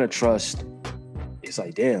a Mana Trust, it's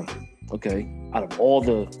like, damn. Okay, out of all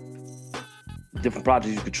the different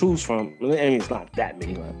projects you could choose from, I mean, it's not that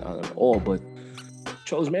many, not all, but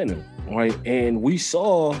chose Mana, right? And we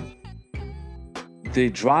saw the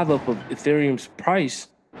drive up of Ethereum's price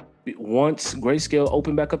once Grayscale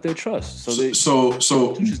opened back up their trust. So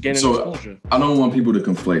just gaining exposure. I don't want people to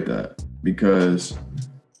conflate that because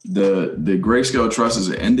the Grayscale trust is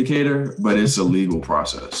an indicator, but it's a legal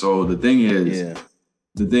process. So the thing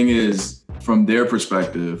is, from their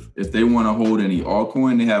perspective, if they want to hold any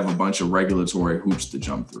altcoin, they have a bunch of regulatory hoops to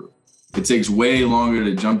jump through. It takes way longer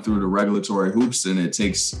to jump through the regulatory hoops than it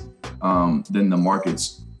takes than the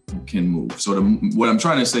markets can move. So what I'm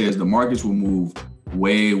trying to say is the markets will move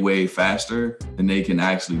way, way faster than they can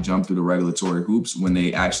actually jump through the regulatory hoops when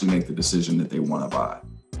they actually make the decision that they want to buy.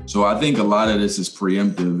 So I think a lot of this is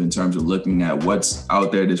preemptive in terms of looking at what's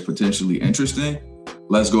out there that's potentially interesting.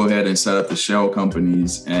 Let's go ahead and set up the shell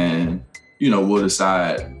companies and, we'll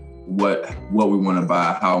decide what we want to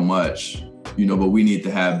buy, how much, but we need to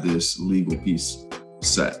have this legal piece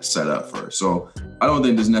set up first. So I don't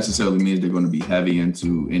think this necessarily means they're going to be heavy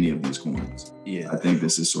into any of these coins. Yeah. I think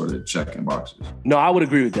this is sort of checking boxes. No, I would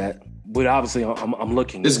agree with that. But obviously I'm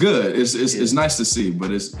looking. It's good. It's nice to see, but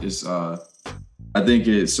it's I think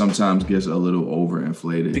it sometimes gets a little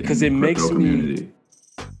overinflated because in it the makes community.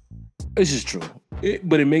 This is true.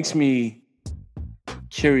 But it makes me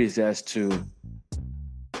curious as to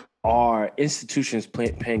are institutions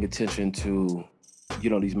paying attention to,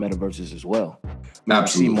 these metaverses as well.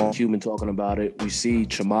 Absolutely. We see Mark Cuban talking about it. We see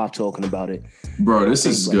Chamath talking about it. Bro, this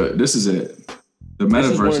is good. This is it. The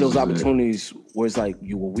metaverse is one of those opportunities where it's like,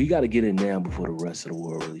 we got to get in now before the rest of the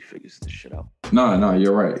world really figures this shit out. No,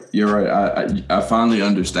 you're right. I finally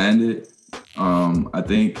understand it. I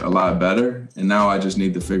think a lot better. And now I just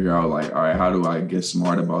need to figure out, like, all right, how do I get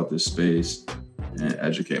smart about this space and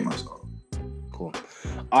educate myself? Cool.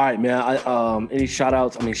 All right, man. Any shout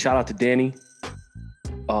outs? Shout out to Danny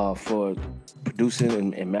for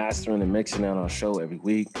producing and mastering and mixing on our show every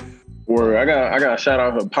week. Or I got to shout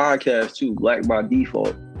out her podcast too, Black by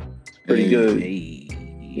Default. It's pretty good. Hey.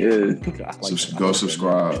 Yeah. Go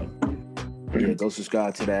subscribe. Yeah, go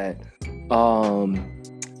subscribe to that.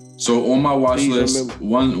 So on my watch list,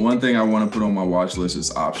 one thing I want to put on my watch list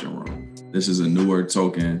is Option Room. This is a newer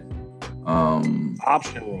token.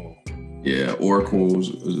 Option Room. Yeah, Oracle's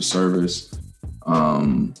is a service.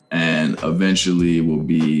 And eventually will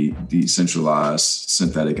be decentralized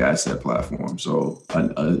synthetic asset platform. So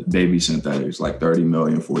a baby synthetics, like $30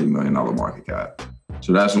 million, $40 million market cap.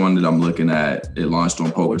 So that's one that I'm looking at. It launched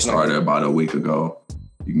on PokerStarter about a week ago.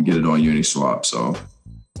 You can get it on Uniswap. So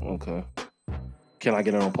okay, can I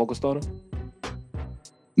get it on PokerStarter?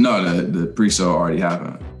 No, the pre-sale already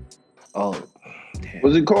happened. Oh, damn.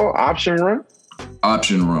 What's it called? Option Room?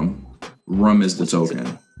 Option Room. Room is the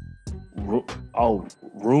token.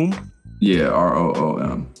 Room? Yeah,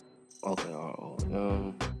 ROOM. Okay,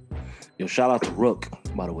 ROOM. Yo, shout out to Rook,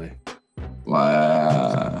 by the way.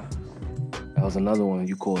 Wow. That was another one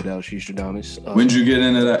you called out, Sheestradamus. When did you get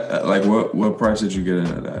into that? Like, what price did you get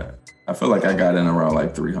into that? I feel like I got in around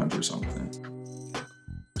like 300 something.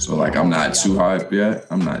 So like, I'm not too hyped yet.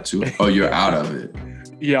 I'm not too. Oh, you're out of it.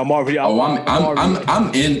 Yeah, I'm already out.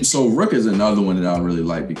 I'm in. So Rook is another one that I really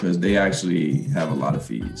like because they actually have a lot of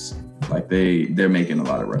fees. Like they're making a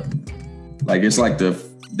lot of revenue. Like it's like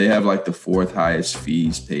they have like the fourth highest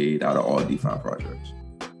fees paid out of all DeFi projects.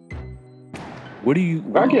 Where do you?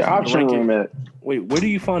 I get Option Room at? Wait, where do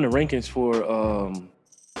you find the rankings for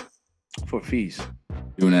fees?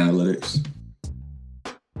 Doing analytics.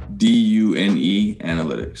 DUNE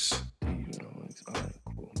Analytics.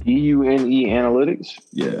 DUNE Analytics?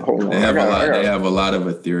 Yeah. Hold on. They have a lot of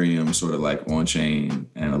Ethereum sort of like on-chain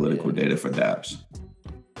analytical data for dApps.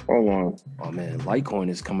 Hold on. Oh man, Litecoin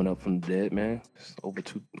is coming up from the dead, man. It's over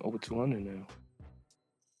 200 now.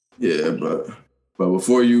 Yeah, but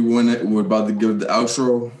before you win it, we're about to give the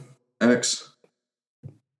outro, X.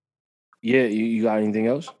 Yeah, you got anything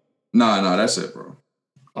else? Nah, that's it, bro.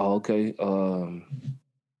 Oh, okay.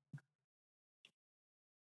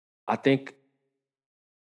 I think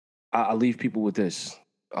I'll leave people with this.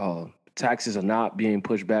 Taxes are not being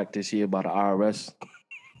pushed back this year by the IRS.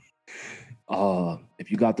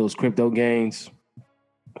 If you got those crypto gains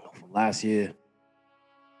from last year,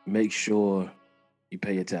 make sure you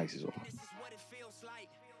pay your taxes on.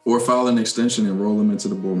 Or file an extension and roll them into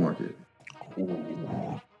the bull market.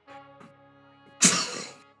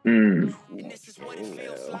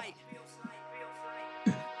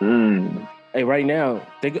 Hey, right now,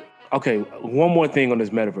 okay, one more thing on this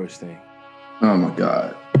metaverse thing. Oh my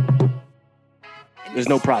God. There's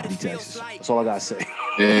no property taxes. That's all I gotta say.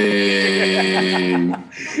 Hey.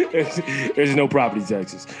 There's no property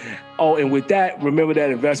taxes. Oh, and with that, remember that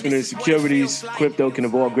investment in securities, crypto can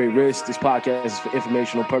involve great risk. This podcast is for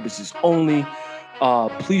informational purposes only.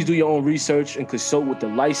 Please do your own research and consult with the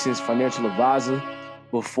licensed financial advisor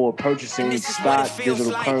before purchasing any stock,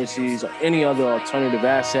 digital currencies, or any other alternative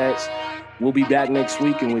assets. We'll be back next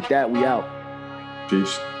week, and with that, we out.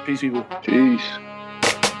 Peace. Peace, people. Peace.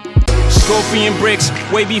 Scorpion bricks,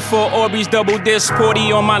 way before Orbeez double disc,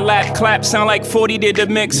 40 on my lap, clap, sound like 40 did the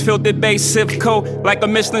mix, filtered bass, Sifco, like a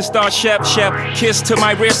Michelin star chef, kiss to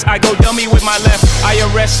my wrist, I go dummy with my left,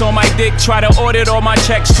 IRS on my dick, try to audit all my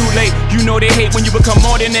checks, too late, you know they hate when you become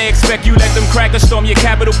more than they expect, you let them crack or storm your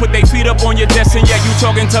capital, put their feet up on your desk, and yet you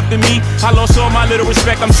talking tough to me, I lost all my little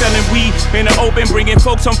respect, I'm selling weed, in the open, bringing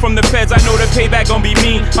folks home from the feds, I know the payback gon' be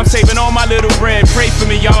mean, I'm saving all my little bread, pray for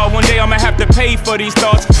me y'all, one day I'ma have to pay for these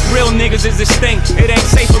thoughts, real niggas is distinct. It ain't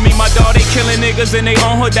safe for me, my dog. They killing niggas in their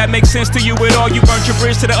own hood. That makes sense to you at all. You burnt your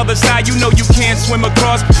bridge to the other side. You know you can't swim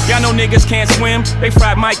across. Y'all know niggas can't swim. They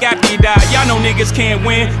fried Mike after he died. Y'all know niggas can't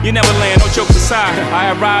win. You never land. No jokes aside.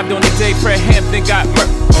 I arrived on the day Fred Hampton got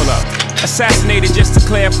murdered. Hold up. Assassinated just to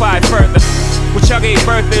clarify further. What y'all gave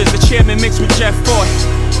birth is the chairman mixed with Jeff Ford.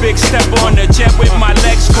 Big step on the jet with my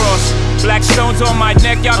legs crossed. Black stones on my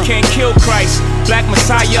neck. Y'all can't kill Christ. Black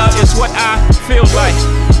Messiah is what I feel like.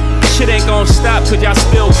 Shit ain't gon' stop cause y'all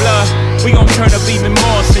spill blood. We gon' turn up even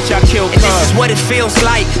more since y'all killed Cuz. And this is what it feels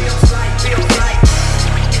like.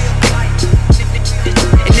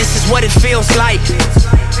 And this is what it feels like.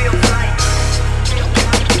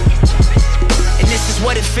 And this is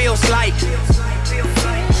what it feels like.